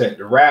Wizards at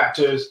the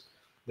Raptors,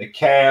 the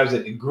Cavs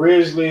at the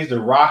Grizzlies, the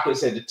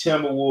Rockets at the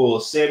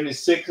Timberwolves,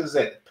 76ers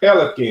at the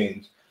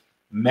Pelicans,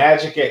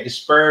 Magic at the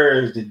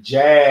Spurs, the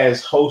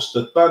Jazz host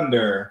the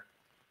Thunder,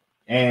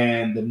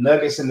 and the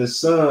Nuggets and the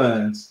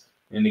Suns,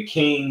 and the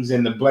Kings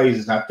and the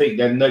Blazers. I think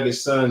that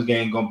Nuggets-Suns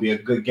game going to be a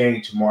good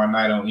game tomorrow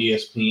night on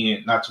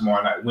ESPN. Not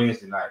tomorrow night,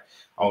 Wednesday night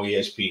on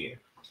ESPN.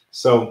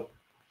 So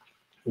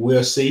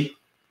we'll see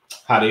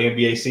how the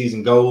NBA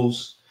season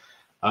goes.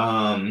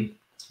 I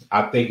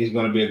think it's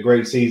going to be a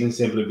great season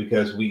simply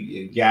because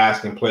we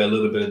guys can play a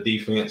little bit of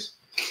defense.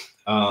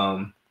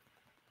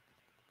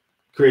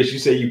 Chris, you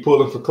say you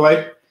pulling for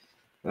Klay?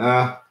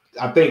 I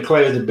think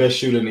Klay is the best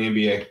shooter in the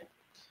NBA.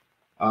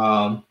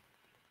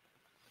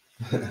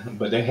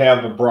 But they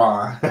have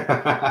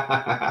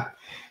LeBron.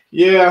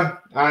 Yeah,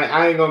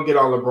 I ain't gonna get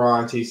on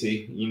LeBron,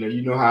 TC.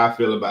 You know how I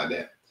feel about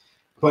that.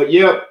 But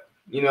yep,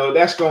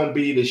 that's gonna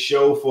be the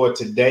show for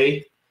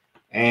today.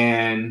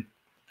 And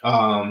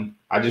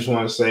I just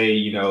want to say,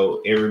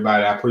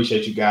 everybody, I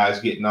appreciate you guys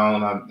getting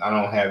on. I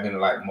don't have any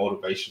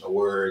motivational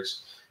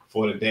words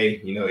for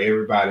today.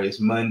 Everybody, it's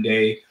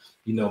Monday.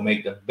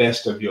 Make the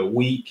best of your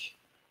week.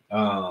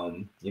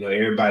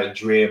 Everybody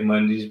dread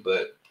Mondays,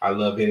 but I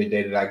love any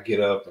day that I get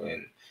up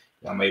and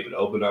I'm able to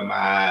open up my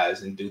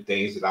eyes and do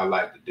things that I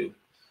like to do.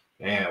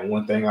 And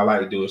one thing I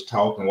like to do is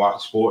talk and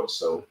watch sports.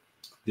 So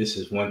this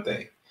is one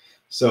thing.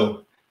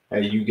 So,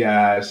 hey, you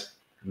guys,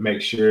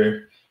 make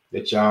sure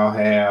that y'all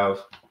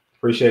have,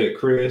 appreciate it,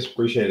 Chris,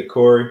 appreciate it,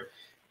 Corey.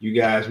 You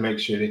guys make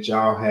sure that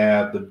y'all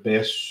have the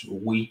best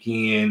week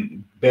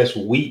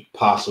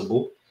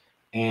possible.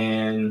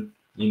 And,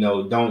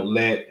 don't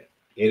let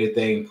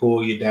anything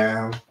pull you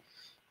down.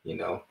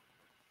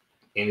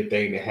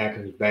 Anything that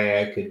happens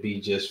bad could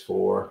be just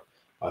for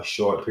a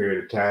short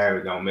period of time.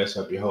 It don't mess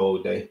up your whole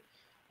day.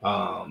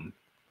 And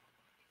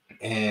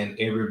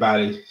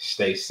everybody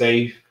stay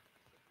safe.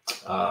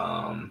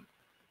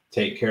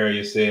 Take care of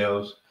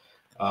yourselves.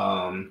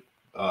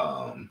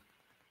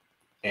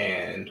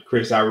 And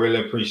Chris, I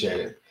really appreciate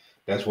it.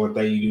 That's one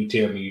thing you do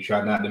tell me. You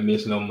try not to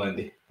miss no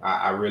Monday.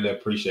 I really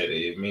appreciate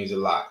it. It means a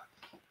lot.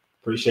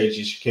 Appreciate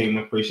you, Shaquem.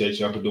 Appreciate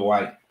you, Uncle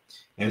Dwight.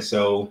 And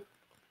so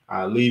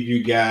I'll leave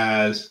you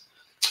guys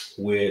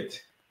with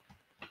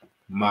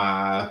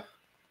my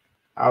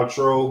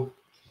outro.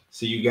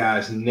 See you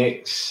guys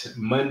next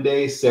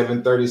Monday,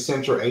 7:30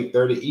 Central,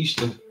 8:30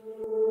 Eastern.